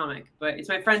famous comic, but it's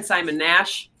my friend Simon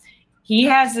Nash. He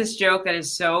has this joke that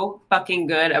is so fucking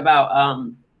good about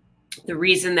the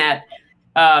reason that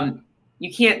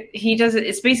you can't. He does it.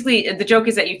 It's basically, the joke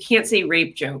is that you can't say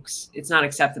rape jokes. It's not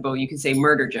acceptable. You can say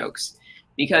murder jokes,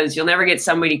 because you'll never get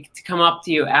somebody to come up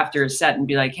to you after a set and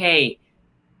be like, "Hey,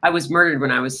 I was murdered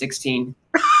when I was 16."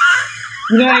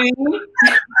 You know what I mean?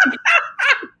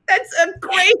 That's a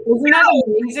great. Isn't that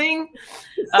amazing?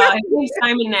 His name's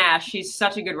Simon Nash. He's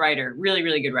such a good writer. Really,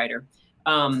 really good writer.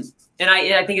 And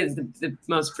I think it's the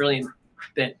most brilliant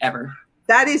bit ever.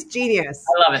 That is genius.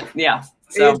 I love it. Yeah.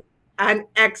 So it's an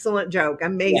excellent joke.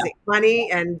 Amazing.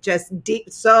 Funny and just deep.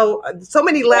 So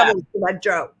many levels to that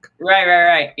joke.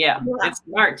 Right. Yeah. It's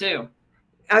smart too.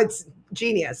 It's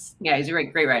genius. Yeah. He's a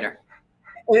great writer.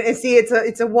 And see,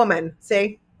 it's a woman.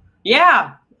 See?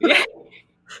 Yeah. It's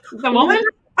a woman?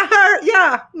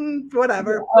 Yeah,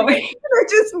 whatever.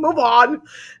 Just move on.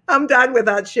 I'm done with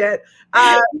that shit.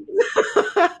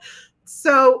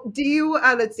 So do you,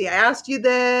 let's see, I asked you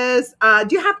this. Do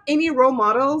you have any role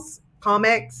models,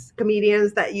 comics,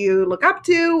 comedians that you look up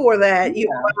to, or that you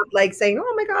like saying,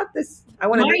 oh my God, I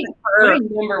want to do this for her? My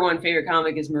number one favorite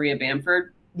comic is Maria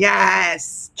Bamford.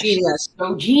 Yes. Genius.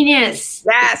 So genius.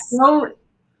 Yes. It's so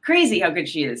crazy how good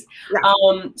she is. Yeah.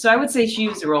 So I would say she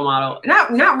was a role model.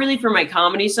 Not really for my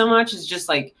comedy so much. It's just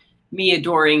like me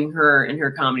adoring her and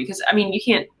her comedy. Because I mean,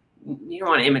 you don't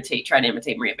want to try to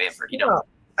imitate Maria Bamford, you know. No,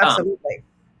 absolutely.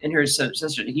 And her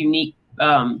such a unique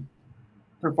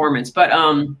performance. But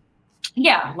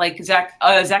yeah, like Zach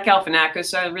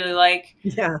Galifianakis, I really like.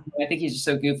 Yeah, I think he's just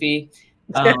so goofy.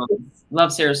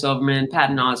 Love Sarah Silverman,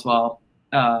 Patton Oswalt.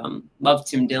 Love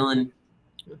Tim Dillon.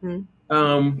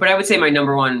 Mm-hmm. But I would say my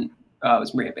number one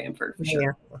was Maria Bamford for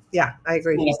sure. Yeah, I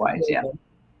agree. Yeah.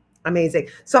 Amazing.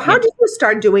 So how did you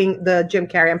start doing the Jim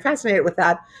Carrey? I'm fascinated with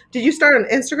that. Did you start on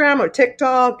Instagram or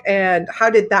TikTok, and how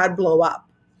did that blow up?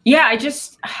 Yeah, I think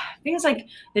it's like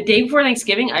the day before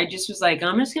Thanksgiving, I just was like,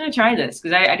 I'm just going to try this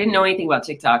because I didn't know anything about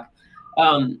TikTok.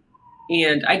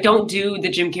 And I don't do the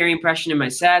Jim Carrey impression in my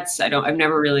sets. I've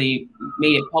never really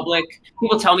made it public.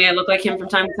 People tell me I look like him from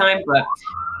time to time, but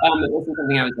it wasn't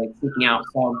something I was like seeking out.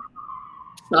 So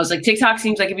I was like, TikTok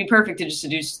seems like it'd be perfect to just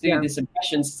do this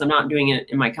impression since I'm not doing it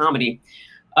in my comedy.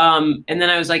 And then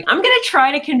I was like, I'm going to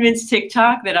try to convince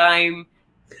TikTok that I'm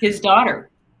his daughter,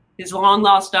 his long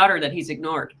lost daughter that he's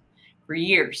ignored for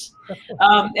years.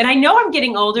 And I know I'm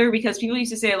getting older because people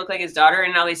used to say I look like his daughter,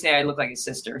 and now they say I look like his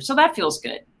sister. So that feels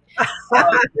good.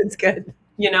 It's good.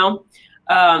 You know?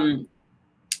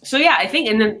 So yeah, I think,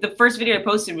 and then the first video I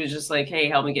posted was just like, hey,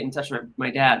 help me get in touch with my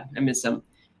dad. I miss him.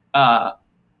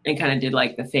 And kind of did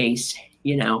like the face,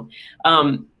 you know?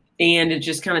 And it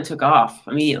just kind of took off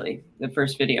immediately, the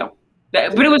first video.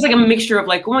 But it was like a mixture of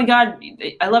like, oh my God,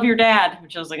 I love your dad,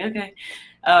 which I was like, okay.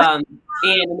 And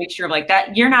a mixture of like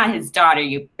that, you're not his daughter,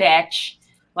 you bitch.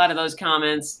 A lot of those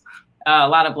comments, a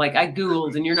lot of like, I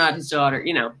Googled and you're not his daughter,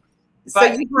 you know. So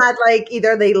you had like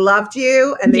either they loved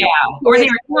you and they or they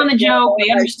were on the joke,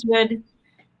 they understood,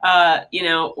 you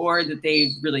know, or that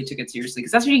they really took it seriously.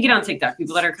 Because that's what you get on TikTok.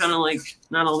 People that are kind of like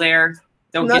not all there,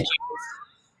 don't get you.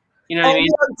 You know what I mean?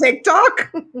 On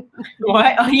TikTok?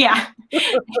 What? Oh yeah,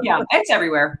 yeah. It's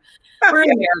everywhere. We're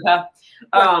in America.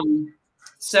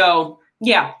 So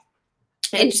yeah,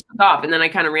 it just took off, and then I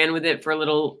kind of ran with it for a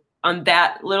little. On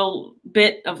that little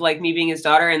bit of like me being his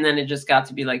daughter, and then it just got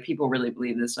to be like people really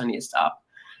believe this, so I need to stop.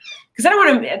 Because I don't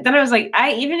want to. Then I was like,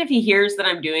 even if he hears that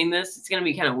I'm doing this, it's gonna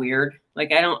be kind of weird.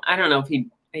 Like I don't know if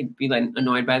he'd be like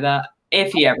annoyed by that.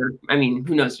 If he ever, I mean,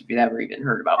 who knows if he'd ever even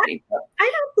heard about me. But.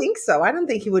 I don't think so. I don't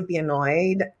think he would be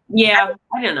annoyed. Yeah,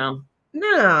 I don't know.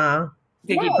 No. I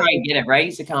think he'd probably get it, right?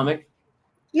 He's a comic.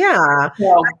 Yeah.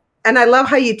 So, and I love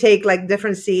how you take like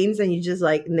different scenes and you just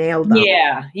like nail them.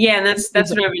 Yeah, and that's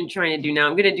what I've been trying to do now.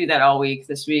 I'm gonna do that all week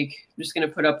this week. I'm just gonna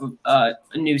put up a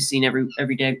new scene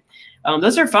every day.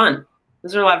 Those are fun.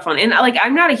 Those are a lot of fun. And like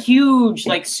I'm not a huge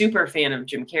like super fan of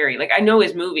Jim Carrey. Like I know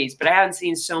his movies, but I haven't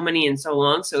seen so many in so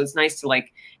long. So it's nice to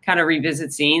like kind of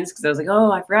revisit scenes because I was like,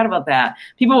 oh, I forgot about that.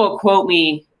 People will quote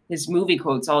me his movie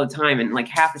quotes all the time, and like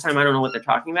half the time I don't know what they're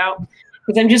talking about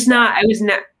because I'm just not.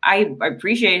 I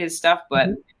appreciate his stuff, but.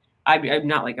 Mm-hmm. I'm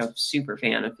not like a super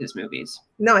fan of his movies.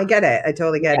 No, I get it. I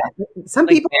totally get it. Some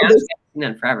like people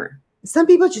then forever. Some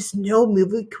people just know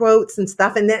movie quotes and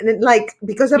stuff, and then like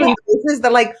because of his business,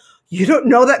 they're like, "You don't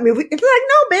know that movie?" It's like,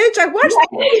 "No, bitch, I watched that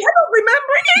movie. I don't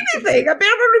remember anything. I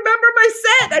barely remember my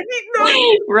set. I didn't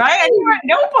know." Right? I do a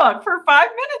notebook for 5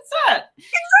 minutes set.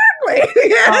 Exactly.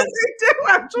 Yes, I do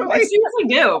actually. I seriously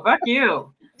do. Fuck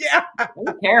you. Yeah. I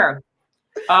don't care.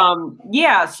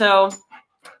 Yeah. So.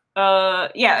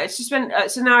 It's just been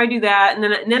so now I do that,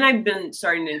 and then I've been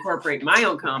starting to incorporate my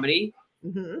own comedy,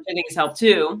 which I think has helped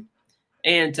too,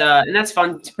 and that's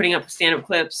fun. Putting up stand-up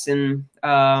clips and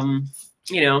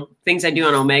you know things I do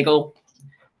on Omegle,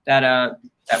 that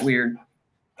weird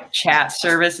chat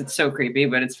service. It's so creepy,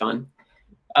 but it's fun.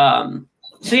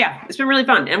 So yeah, it's been really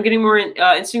fun. I'm getting more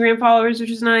Instagram followers, which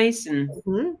is nice, and.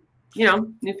 You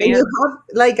know, new fans. And you have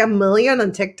like 1 million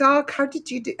on TikTok. How did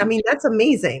you do? I mean, that's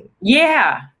amazing.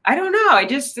 Yeah, I don't know.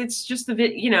 It's just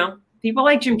the you know, people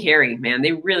like Jim Carrey, man.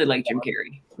 They really like Jim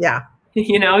Carrey. Yeah,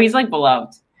 you know, he's like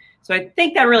beloved. So I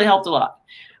think that really helped a lot.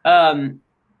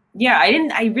 Yeah, I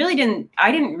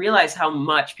didn't realize how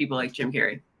much people like Jim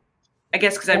Carrey. I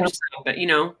guess because I'm just, but you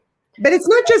know. But it's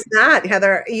not just that,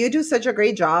 Heather. You do such a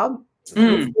great job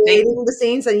creating the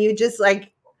scenes, and you just like.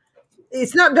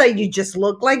 It's not that you just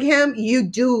look like him. You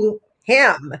do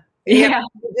him. Yeah.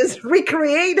 Just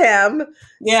recreate him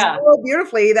so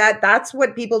beautifully that's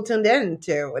what people tuned in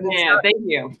to. And yeah, thank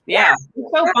you. Yeah.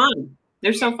 It's so fun.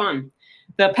 They're so fun.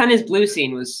 The Pen is Blue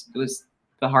scene was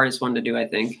the hardest one to do, I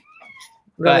think.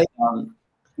 Really? But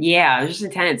yeah, it was just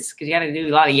intense because you got to do a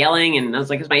lot of yelling, and I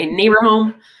was like, "Is my neighbor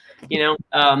home?" You know,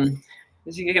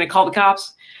 is he going to call the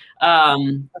cops?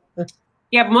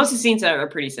 Yeah, but most of the scenes are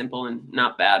pretty simple and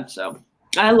not bad. So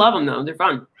I love them though; they're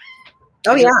fun.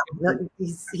 Oh yeah, no,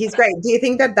 he's great. Do you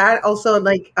think that also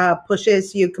like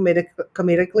pushes you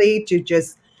comedically to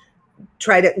just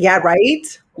try to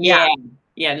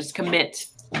yeah, just commit.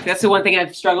 That's the one thing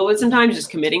I've struggled with sometimes, just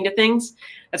committing to things.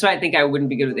 That's why I think I wouldn't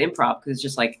be good with improv, because it's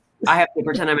just like I have to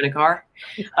pretend I'm in a car.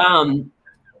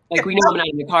 Like we know I'm not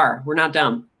in the car. We're not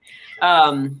dumb.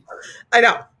 I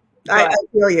know. I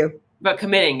feel you. But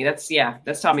committing, that's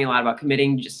taught me a lot about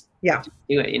committing. Just do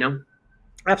it, you know.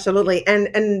 Absolutely.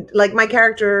 And like my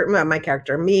character,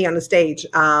 me on the stage,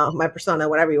 my persona,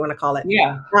 whatever you want to call it.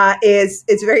 Yeah.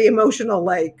 It's very emotional.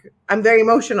 Like I'm very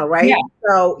emotional, right? Yeah.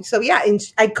 So yeah,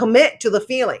 I commit to the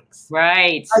feelings.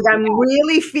 Right. Like I'm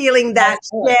really feeling that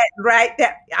shit, right?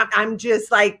 That I'm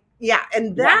just like,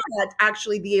 and that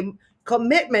actually the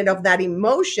commitment of that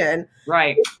emotion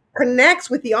connects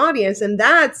with the audience. And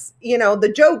that's,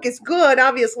 the joke is good,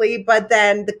 obviously, but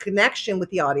then the connection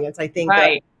with the audience, I think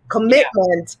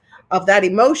commitment of that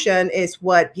emotion is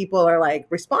what people are like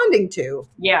responding to.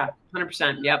 Yeah,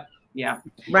 100%. Yep. Yeah.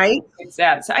 Right. It's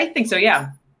that. So I think so.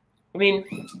 Yeah. I mean,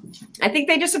 I think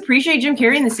they just appreciate Jim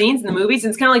Carrey in the scenes in the movies.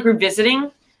 And it's kind of like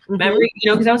revisiting memory,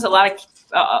 because that was a lot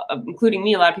of, including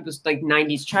me, a lot of people's like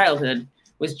 90s childhood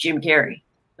was Jim Carrey.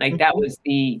 Like that was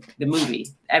the movie.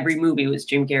 Every movie was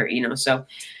Jim Carrey, so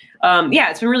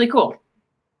it's been really cool.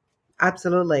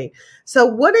 Absolutely.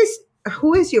 So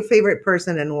who is your favorite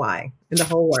person and why in the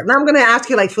whole world? Now I'm going to ask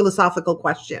you like philosophical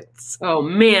questions. Oh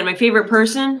man, my favorite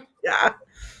person? Yeah.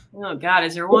 Oh God,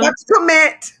 is there one? Let's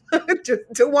commit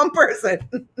to one person.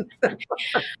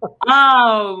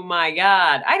 Oh my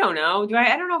God. I don't know.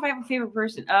 I don't know if I have a favorite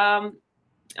person.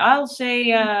 I'll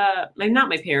say not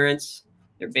my parents.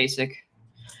 They're basic.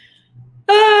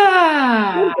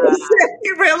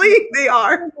 Really? They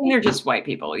are? They're just white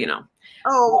people,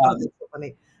 Oh, that's so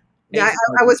funny. Yeah,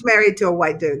 I was married to a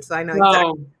white dude, so I know exactly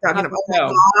what you're talking about. Oh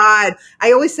my God.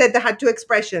 I always said they had two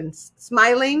expressions,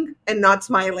 smiling and not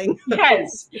smiling.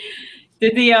 Yes.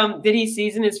 Did he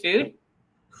season his food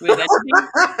with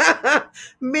anything?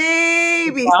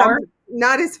 Maybe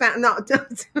not his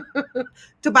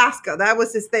Tabasco. That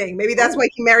was his thing. Maybe that's why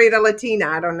he married a Latina.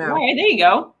 I don't know. Right, there you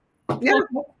go. Yeah.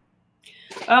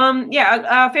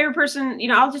 Favorite person,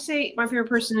 I'll just say my favorite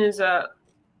person is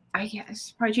I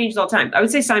guess probably changes all the time. I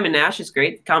would say Simon Nash is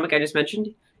great. The comic I just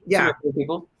mentioned. Yeah.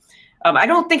 People. I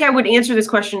don't think I would answer this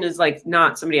question as like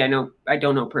not somebody I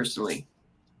don't know personally.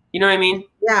 You know what I mean?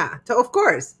 Yeah. So of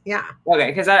course. Yeah. Okay.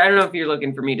 Because I don't know if you're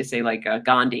looking for me to say like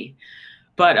Gandhi,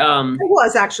 but it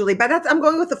was actually, but I'm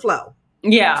going with the flow.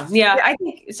 Yeah. I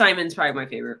think Simon's probably my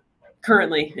favorite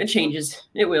currently. It changes.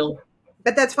 It will.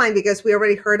 But that's fine because we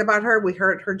already heard about her. We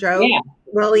heard her joke.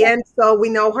 Brilliant. So we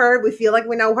know her. We feel like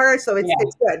we know her. So it's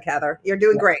good, Heather. You're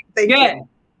doing great. Thank you.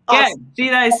 Awesome. Good. See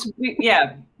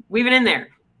that? Weave it in there.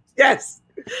 Yes.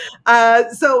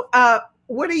 So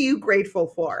what are you grateful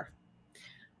for?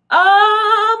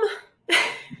 I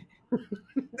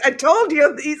told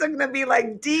you these are going to be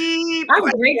like deep. I'm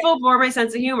grateful for my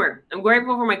sense of humor. I'm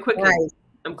grateful for my quickness. Right.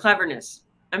 I'm cleverness.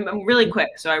 I'm really quick,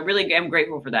 so I really am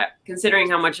grateful for that. Considering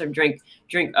how much I've drink,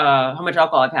 how much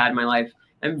alcohol I've had in my life,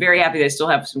 I'm very happy that I still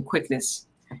have some quickness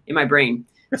in my brain.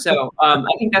 So I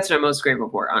think that's what I'm most grateful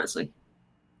for, honestly.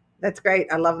 That's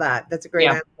great. I love that. That's a great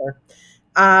answer.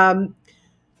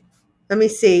 Let me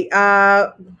see.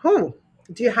 Do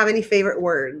you have any favorite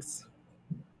words?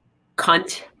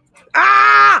 Cunt.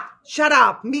 Shut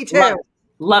up. Me too.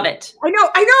 Love it. I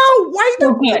know. Why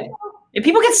so good? And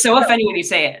people get so offended when you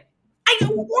say it. I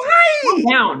know why. Calm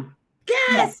down.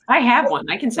 Yes. I have one.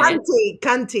 I can say it.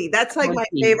 Cunty. That's like my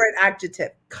favorite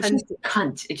adjective.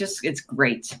 Cunt. It's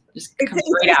great. Just comes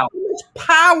right out. So much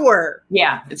power.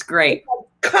 Yeah, it's great.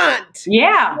 Cunt.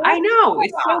 Yeah, I know.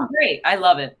 It's so great. I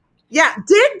love it. Yeah,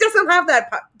 Dick doesn't have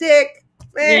that. Dick.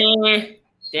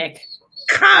 Dick.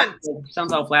 Cunt.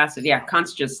 Sounds all flaccid. Yeah,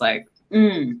 cunt's just like,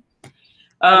 Yeah,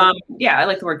 I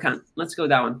like the word cunt. Let's go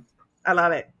with that one. I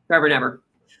love it. Forever and ever.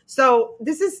 So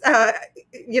this is,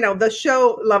 the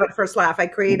show Love at First Laugh. I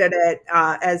created it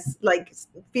as like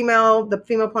the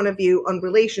female point of view on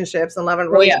relationships and love and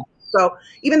relationships. So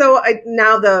even though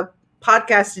now the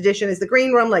podcast edition is the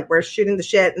green room, like we're shooting the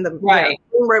shit in the right.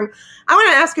 Green room. I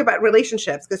want to ask you about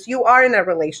relationships because you are in a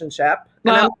relationship.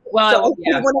 Well, so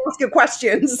yeah. I want to ask you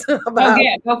questions about. Oh,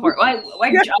 yeah, go for it.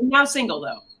 I'm now single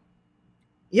though.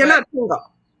 You're not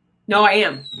single. No, I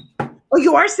am. Oh,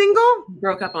 you are single?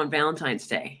 Broke up on Valentine's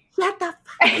Day. Shut the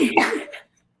fuck.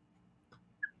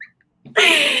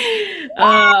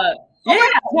 Yeah.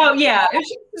 No, yeah.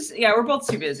 We're both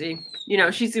too busy. You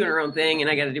know, she's doing her own thing and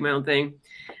I got to do my own thing.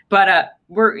 But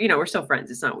we're still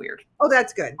friends. It's not weird. Oh,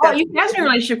 that's good. You can ask me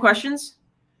relationship questions.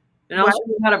 And I'll show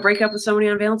you how to break up with somebody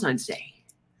on Valentine's Day.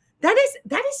 That is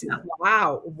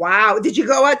wow. Did you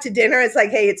go out to dinner? It's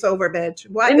like, hey, it's over, bitch.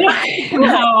 What?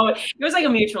 No, it was like a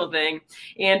mutual thing.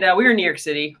 And we were in New York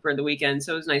City for the weekend.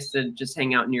 So it was nice to just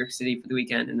hang out in New York City for the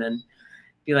weekend and then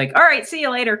be like, all right, see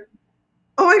you later.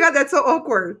 Oh my God, that's so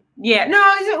awkward. Yeah, no,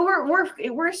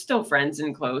 we're still friends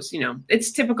and close. You know,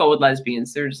 it's typical with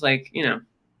lesbians. They're just like, you know,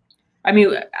 I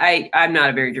mean, I'm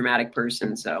not a very dramatic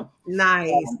person, so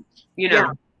nice. You know.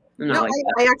 Yeah. No, like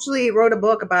I actually wrote a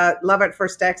book about Love at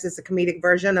First Ex. It's a comedic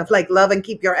version of like love and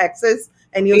keep your exes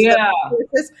and use them.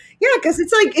 Yeah, because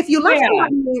it's like if you love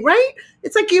somebody, right?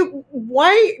 It's like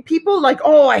why people like,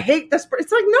 oh, I hate this person.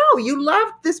 It's like, no, you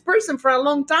loved this person for a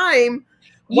long time.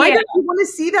 Why don't you want to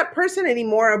see that person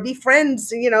anymore or be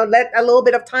friends? You know, let a little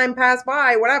bit of time pass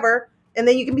by, whatever, and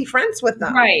then you can be friends with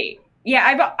them. Right.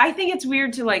 Yeah, I think it's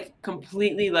weird to like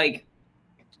completely like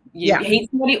hate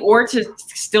somebody or to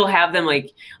still have them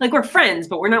like we're friends,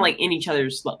 but we're not like in each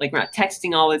other's, like we're not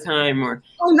texting all the time or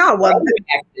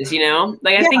exes, you know?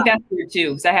 Like I think that's weird too,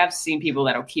 because I have seen people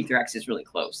that'll keep their exes really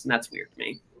close, and that's weird to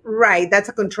me. Right. That's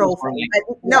a control thing.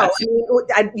 But no,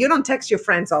 you don't text your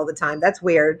friends all the time. That's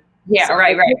weird. Yeah, so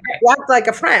right. You act like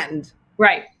a friend.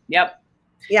 Right. Yep.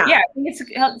 Yeah. Yeah, I think it's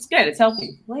good. It's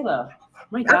healthy. Layla.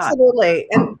 My God. Absolutely.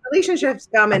 And relationships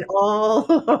come in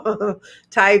all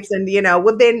types. And, you know,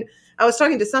 I was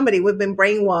talking to somebody, we've been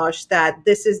brainwashed that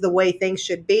this is the way things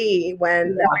should be when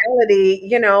in reality,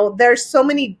 you know, there's so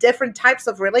many different types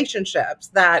of relationships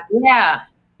that. Yeah.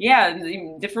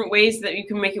 Different ways that you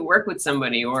can make it work with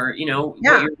somebody or, you know,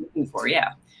 what you're looking for.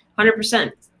 Yeah.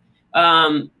 100%.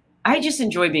 I just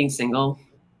enjoy being single.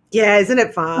 Yeah. Isn't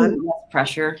it fun? Less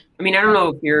pressure. I mean, I don't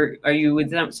know if are you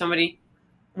with somebody?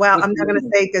 Well, I'm not going to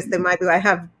say because they might be.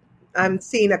 I'm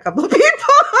seeing a couple of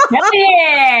people.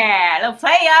 Yeah, little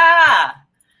player.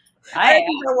 I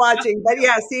think they're watching, but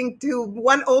yeah, seeing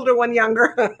one older, one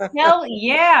younger. Hell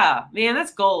yeah, man,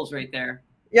 that's goals right there.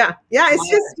 Yeah. It's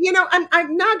just, you know,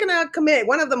 I'm not gonna commit.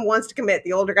 One of them wants to commit,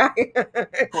 the older guy. He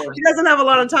doesn't have a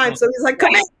lot of time, so he's like,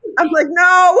 commit. I'm like,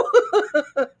 no,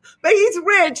 but he's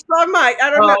rich, so I might. I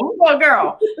don't know. Well,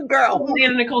 girl.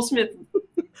 Anna Nicole Smith.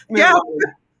 Yeah.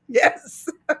 Yes.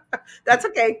 That's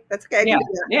okay. Yeah.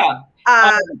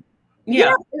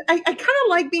 Yeah, I kind of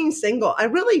like being single. I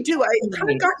really do. I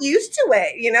kind of got used to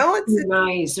it. You know, it's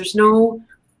nice. There's no.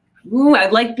 I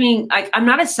like being. I'm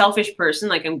not a selfish person.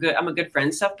 Like I'm good. I'm a good friend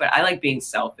and stuff. But I like being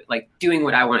like doing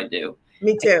what I want to do.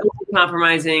 Me too.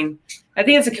 Compromising. I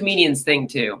think it's a comedian's thing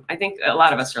too. I think a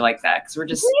lot of us are like that because we're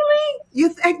just really. You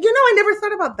know, I never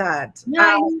thought about that.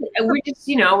 We're just,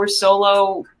 you know, we're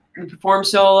solo. We perform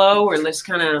solo, or let's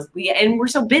kind of and we're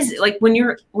so busy. Like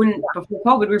before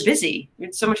COVID, we were busy. We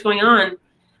had so much going on,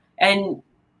 and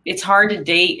it's hard to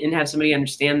date and have somebody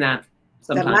understand that.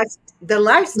 Sometimes the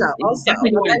lifestyle. Also,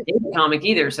 definitely don't want to date a comic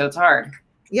either, so it's hard.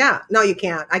 Yeah, no, you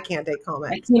can't. I can't date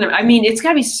comics. I mean, it's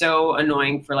gotta be so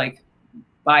annoying for like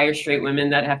bi or straight women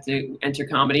that have to enter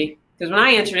comedy. Because when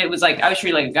I entered, it was like I was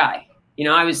treated like a guy. You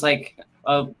know, I was like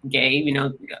a gay, you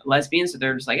know, lesbian. So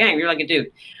they're just like, hey, you're like a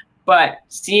dude. But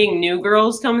seeing new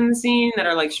girls come in the scene that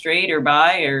are like straight or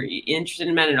bi or interested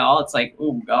in men at all, it's like,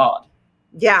 oh God.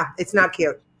 Yeah, it's not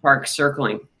cute. Park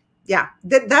circling. Yeah,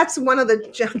 that's one of the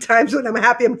times when I'm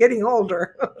happy I'm getting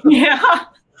older. Yeah. I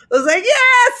was like,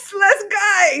 yes, less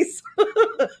guys.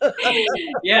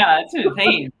 Yeah, it's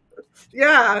insane.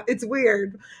 Yeah, it's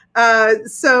weird.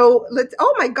 So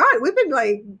oh my God, we've been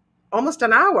like almost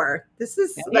an hour. This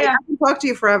is like, I can talk to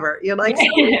you forever. You're like,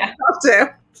 talk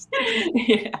to.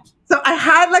 Yeah. So I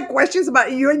had like questions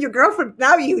about you and your girlfriend.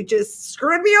 Now you just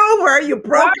screwed me over. You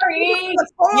broke.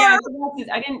 Yeah,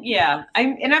 I didn't. Yeah,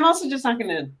 I'm also just not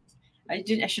gonna. I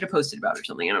should have posted about it or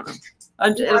something. I don't know.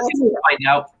 I'll find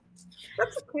out.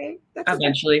 That's okay.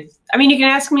 Eventually. I mean, you can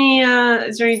ask me.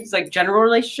 Is there any like general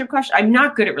relationship question? I'm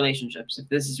not good at relationships. If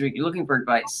this is what you're looking for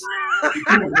advice,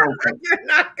 you're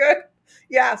not good.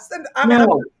 Yes, I'm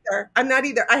not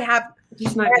either. I have.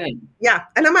 Just not good. Yeah,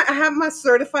 and I have my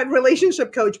certified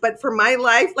relationship coach, but for my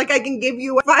life, like I can give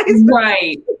you advice.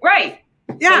 Right.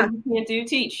 Yeah. You can't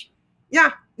teach.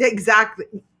 Yeah, exactly.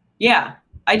 Yeah.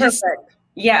 I just, Perfect.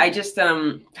 yeah, I just,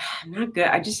 I'm not good.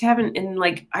 I just haven't, and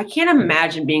like, I can't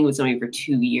imagine being with somebody for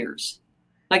 2 years.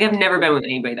 Like, I've never been with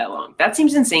anybody that long. That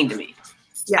seems insane to me.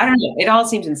 Yeah. I don't know. It all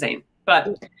seems insane.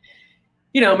 But,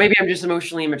 you know, maybe I'm just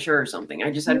emotionally immature or something.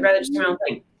 I'd rather just do my own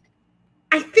thing.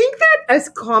 I think that as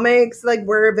comics, like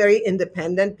we're very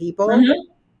independent people. Mhm.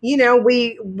 You know,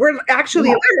 we're actually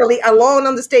literally alone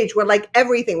on the stage. We're like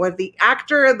everything. We're the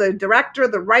actor, the director,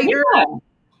 the writer, Yeah.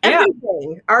 Yeah.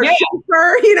 everything. Our Yeah.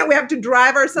 chauffeur, you know, we have to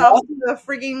drive ourselves to the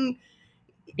freaking.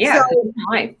 Yeah. So,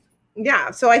 Life. yeah.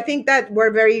 So I think that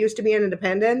we're very used to being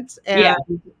independent. And, Yeah.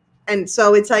 and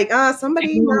so it's like,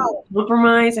 somebody, no.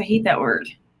 Compromise. I hate that word.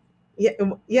 Yeah.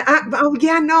 Yeah. Oh,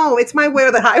 yeah. No, it's my way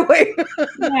or the highway.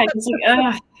 Yeah. It's like,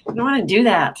 I don't want to do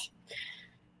that.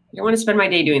 I don't want to spend my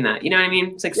day doing that. You know what I mean?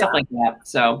 It's like stuff like that.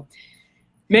 So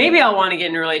maybe I'll want to get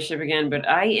in a relationship again, but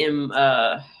I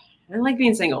like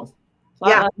being single.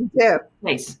 Yeah, me too.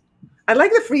 Nice. I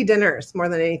like the free dinners more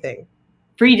than anything.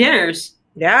 Free dinners?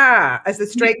 Yeah. As a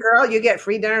straight girl, you get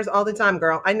free dinners all the time,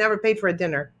 girl. I never paid for a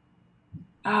dinner.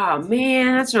 Oh,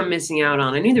 man, that's what I'm missing out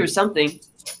on. I knew there was something.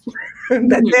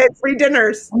 That's it. Free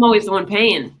dinners. I'm always the one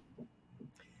paying.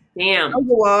 Damn. Oh,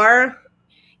 you are?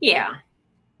 Yeah.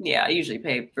 Yeah, I usually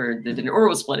pay for the dinner, or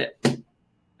we'll split it.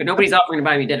 But nobody's offering to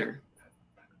buy me dinner.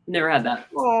 Never had that.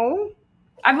 Oh.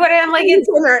 I'm like, it's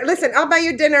dinner. Listen, I'll buy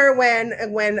you dinner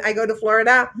when I go to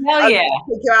Florida. Hell yeah. I'll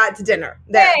take you out to dinner.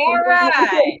 Hey, all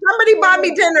right. Somebody buy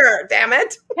me dinner, damn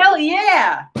it. Hell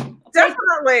yeah.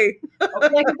 Definitely.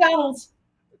 Like McDonald's.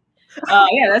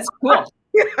 Yeah, that's cool.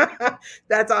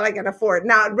 That's all I can afford.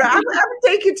 Now, I would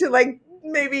take you to like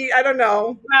maybe, I don't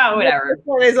know. Oh, whatever.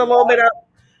 It's a little bit of.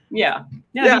 Yeah.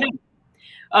 No,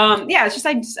 yeah, it's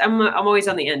just I'm always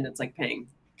on the end that's like paying.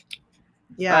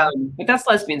 Yeah. But that's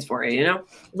lesbians for you, you know?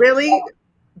 Really?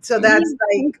 So that's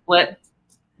like split,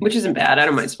 which isn't bad. I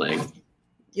don't mind splitting.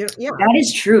 Yeah. That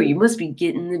is true. You must be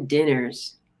getting the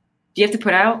dinners. Do you have to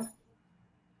put out?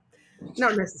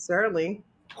 Not necessarily.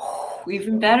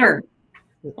 Even better.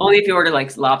 Only if you order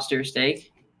like lobster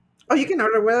steak. Oh, you can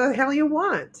order whatever the hell you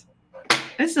want.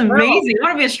 This is amazing. I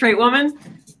want to be a straight woman.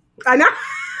 I know.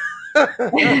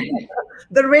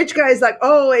 The rich guy is like,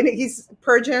 oh, and he's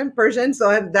Persian,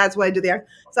 so that's why I do the act.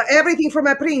 So everything for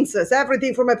my princess. Oh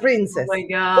my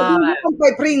God.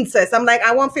 My princess. I'm like,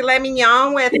 I want filet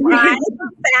mignon with fries,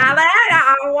 salad.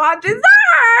 I want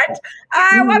dessert.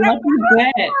 I want a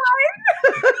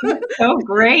so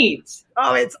great.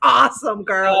 Oh, it's awesome,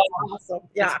 girl. It's awesome.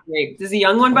 Yeah. Great. Does the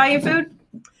young one buy you food?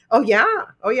 Oh yeah.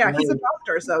 He's a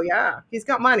doctor, so yeah, he's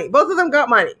got money. Both of them got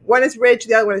money. One is rich,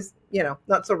 the other one is,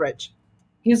 not so rich.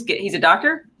 He's a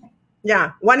doctor?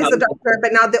 Yeah, one is a doctor,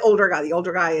 but not the older guy. The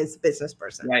older guy is a business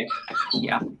person. Right.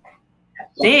 Yeah.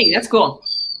 Dang, that's cool.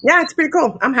 Yeah, it's pretty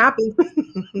cool. I'm happy.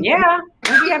 Yeah,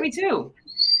 I'd be happy too.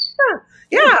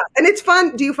 Yeah, and it's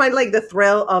fun. Do you find like the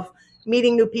thrill of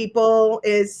meeting new people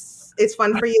is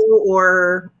fun for you,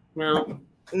 or no?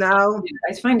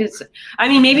 I find it's. I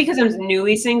mean, maybe because I'm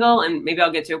newly single, and maybe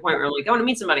I'll get to a point where I'm like, I want to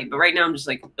meet somebody. But right now, I'm just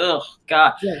like, ugh,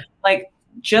 God. Yeah. Like,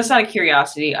 just out of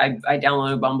curiosity, I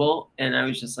downloaded Bumble, and I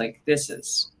was just like, this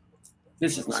is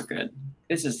not good.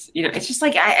 This is, it's just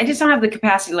like I just don't have the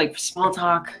capacity like for small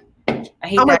talk. I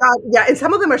hate that. My God, yeah, and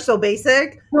some of them are so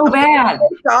basic, so bad.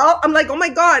 I'm like, oh my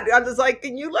God, I'm just like,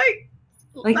 can you like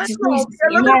just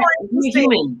be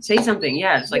human, say something?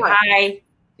 Yeah, it's like hi.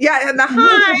 Yeah, and the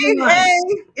hi, hey,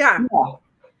 yeah.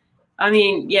 I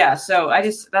mean, yeah. So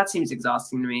that seems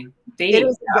exhausting to me. Dating, it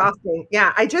is exhausting.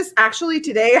 Yeah, I just actually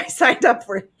today I signed up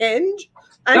for Hinge.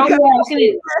 I got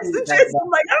messages. I'm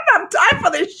like, I don't have time for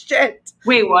this shit.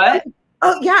 Wait, what?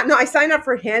 Oh yeah, no, I signed up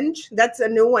for Hinge. That's a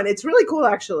new one. It's really cool,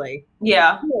 actually.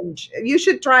 Yeah, Hinge. You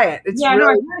should try it. It's I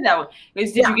really heard that one.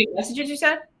 Did you get messages? You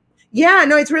said? Yeah,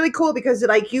 no, it's really cool because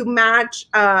like you match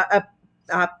a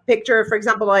picture, for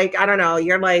example, like, I don't know,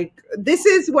 you're like, this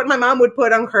is what my mom would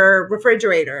put on her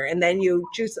refrigerator, and then you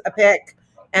choose a pic,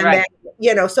 and then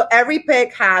so every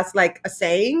pic has like a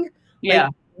saying, like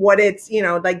what it's,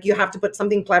 like you have to put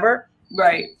something clever,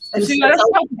 right? And so that's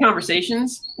help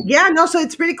conversations. Yeah, no, so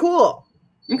it's pretty cool.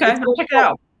 Okay, I'll check it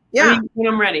out. Yeah, when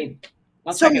I'm ready.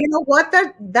 So you know what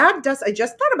that does? I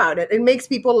just thought about it. It makes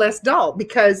people less dull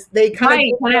because they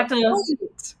kind of have to.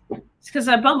 It's because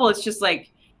at Bumble, it's just like,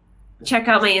 check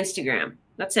out my Instagram.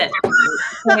 That's it.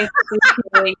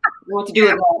 What to do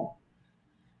with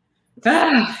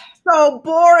that? so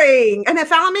boring. And they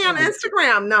found me on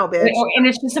Instagram. No, bitch. And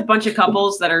it's just a bunch of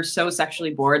couples that are so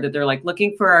sexually bored that they're like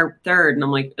looking for our third. And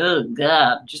I'm like, oh,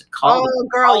 God, just call Oh,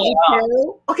 girl, you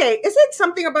too? Okay, is it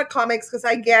something about comics? Because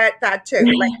I get that too.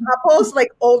 Like couples, like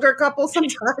older couples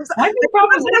sometimes. When I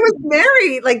was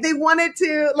married, like they wanted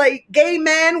to, like gay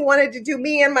men wanted to do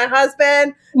me and my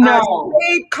husband.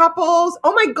 Straight couples.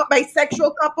 Oh my God,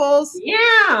 bisexual couples. Yeah.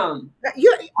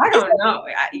 I don't know.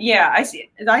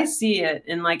 I see it.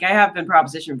 And like I have been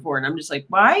propositioned before, and I'm just like,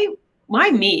 why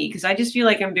me? Because I just feel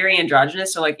like I'm very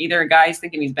androgynous. So like either a guy's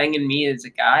thinking he's banging me as a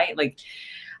guy. Like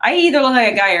I either look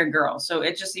like a guy or a girl. So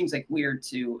it just seems like weird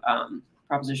to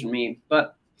proposition me.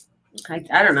 But I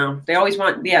don't know. They always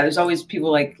want, there's always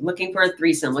people like looking for a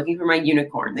threesome, looking for my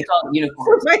unicorn. They call it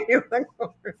unicorns. My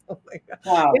unicorn. Oh my God.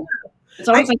 Wow. Yeah. It's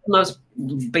always like the most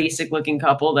basic looking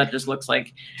couple that just looks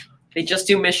like they just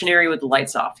do missionary with the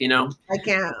lights off, you know? I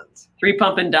can't. 3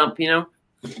 pump and dump, you know?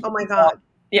 Oh my God.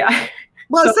 Yeah.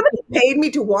 Well, if somebody paid me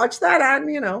to watch that,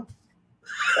 and you know.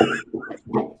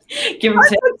 Give them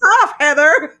tips. Off,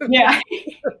 Heather. Yeah.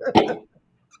 I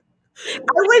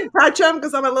wouldn't touch them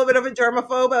because I'm a little bit of a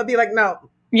germaphobe. I'd be like, no.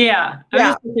 Yeah. I would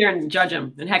just sit there and judge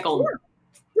them and heckle them.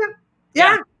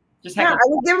 Yeah. Just heckle. I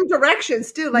would give them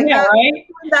directions too. Like, right?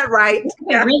 That right.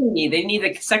 They really need. They need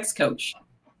a sex coach.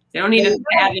 They don't need to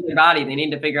add in their body. They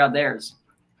need to figure out theirs.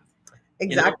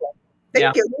 Exactly. You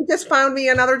know? Thank you. You just found me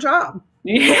another job.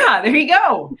 Yeah, there you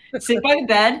go. Sit by the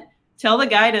bed. Tell the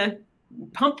guy to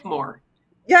pump more.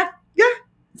 Yeah.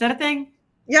 Is that a thing?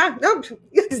 Yeah. No.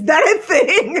 Is that a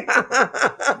thing?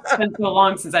 It's been so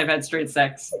long since I've had straight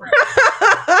sex.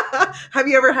 Have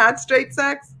you ever had straight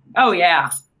sex? Oh yeah.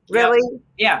 Really?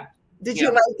 Yeah. Did you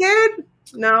like it?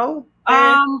 No.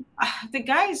 The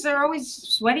guys are always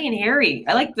sweaty and hairy.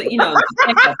 I like the,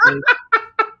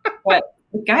 but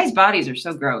the guys' bodies are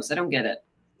so gross. I don't get it.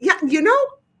 Yeah,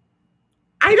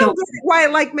 I don't get why I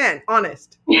like men.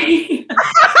 Honest. I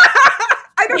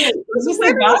don't. It's just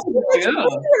like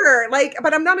prettier,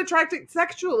 but I'm not attracted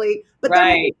sexually. But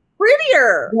they're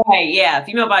prettier. Right? Yeah,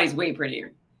 female body's way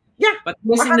prettier. Yeah, but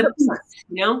missing the piece,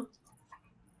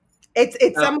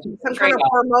 It's some kind of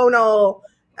hormonal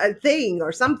thing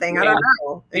or something. I don't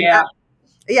know. Yeah.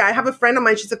 I have a friend of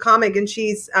mine. She's a comic and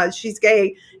she's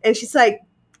gay. And she's like,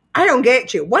 I don't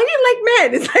get you. Why do you like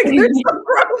men? It's like, they're so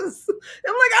gross.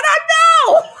 I'm like, I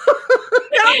don't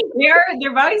know.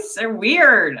 Their bodies are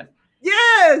weird.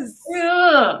 Yes.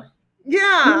 Ugh.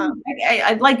 Yeah.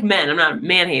 I like men. I'm not a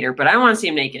man hater, but I don't want to see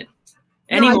them naked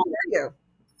anymore. No, I hear you.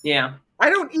 Yeah. I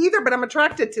don't either, but I'm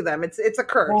attracted to them. It's a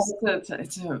curse. Well,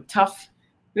 it's a tough.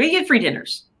 We get free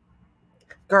dinners.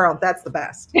 Girl, that's the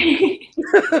best.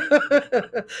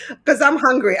 Because I'm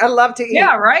hungry. I love to eat.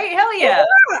 Yeah, right? Hell yeah.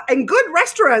 And good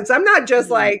restaurants. I'm not just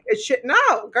like shit.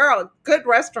 No, girl, good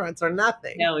restaurants are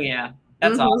nothing. Hell yeah.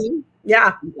 That's awesome.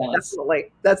 Yeah,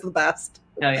 definitely. That's the best.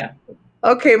 Hell yeah.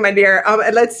 Okay, my dear.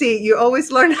 Let's see. You always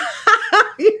learn.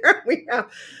 Here we have.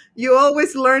 You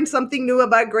always learn something new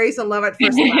about Grace and Love at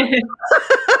First Sight.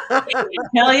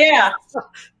 Hell yeah.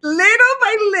 Little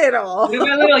by little. Little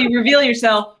by little, you reveal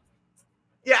yourself.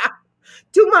 Yeah.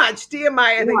 Too much.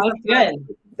 TMI.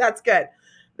 That's good.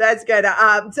 That's good.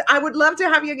 So I would love to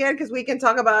have you again because we can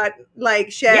talk about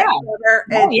like shit.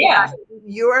 Yeah.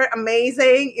 You are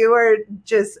amazing. You are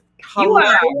just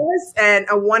hilarious and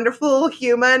a wonderful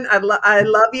human. I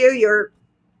love you.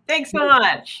 Thanks so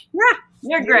much. Yeah.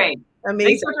 You're great.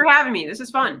 Amazing. Thanks for having me. This is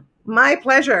fun. My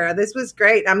pleasure. This was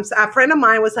great. A friend of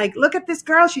mine was like, look at this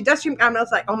girl. She does. I was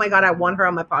like, oh my God, I want her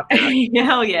on my podcast.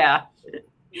 Hell yeah.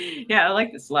 Yeah, I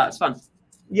like this a lot. It's fun.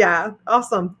 Yeah.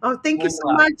 Awesome. Oh, thank you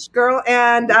so much, girl.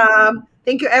 And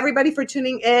thank you everybody for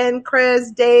tuning in. Chris,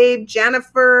 Dave,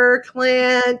 Jennifer,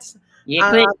 Clint.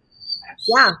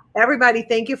 Yeah, everybody.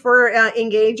 Thank you for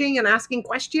engaging and asking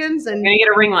questions. And I'm gonna get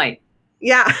a ring light.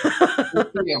 Yeah. So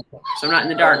I'm not in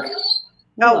the dark.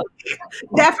 No,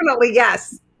 definitely.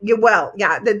 Yes. You will.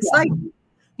 Yeah. It's like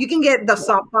you can get the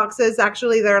soft boxes.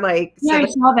 Actually, they're like. Yeah, I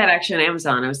saw that actually on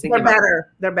Amazon. I was thinking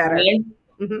they're better. Really?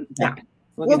 Mm-hmm. Yeah.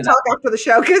 We'll talk after the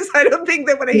show because I don't think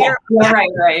they want to hear. Yeah,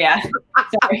 right. Yeah.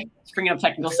 Sorry. Just bringing up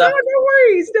technical stuff. No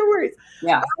worries.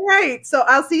 Yeah. All right. So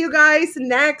I'll see you guys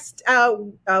next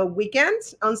weekend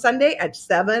on Sunday at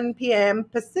 7 p.m.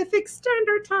 Pacific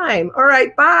Standard Time. All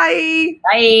right. Bye.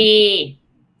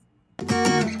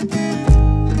 Bye.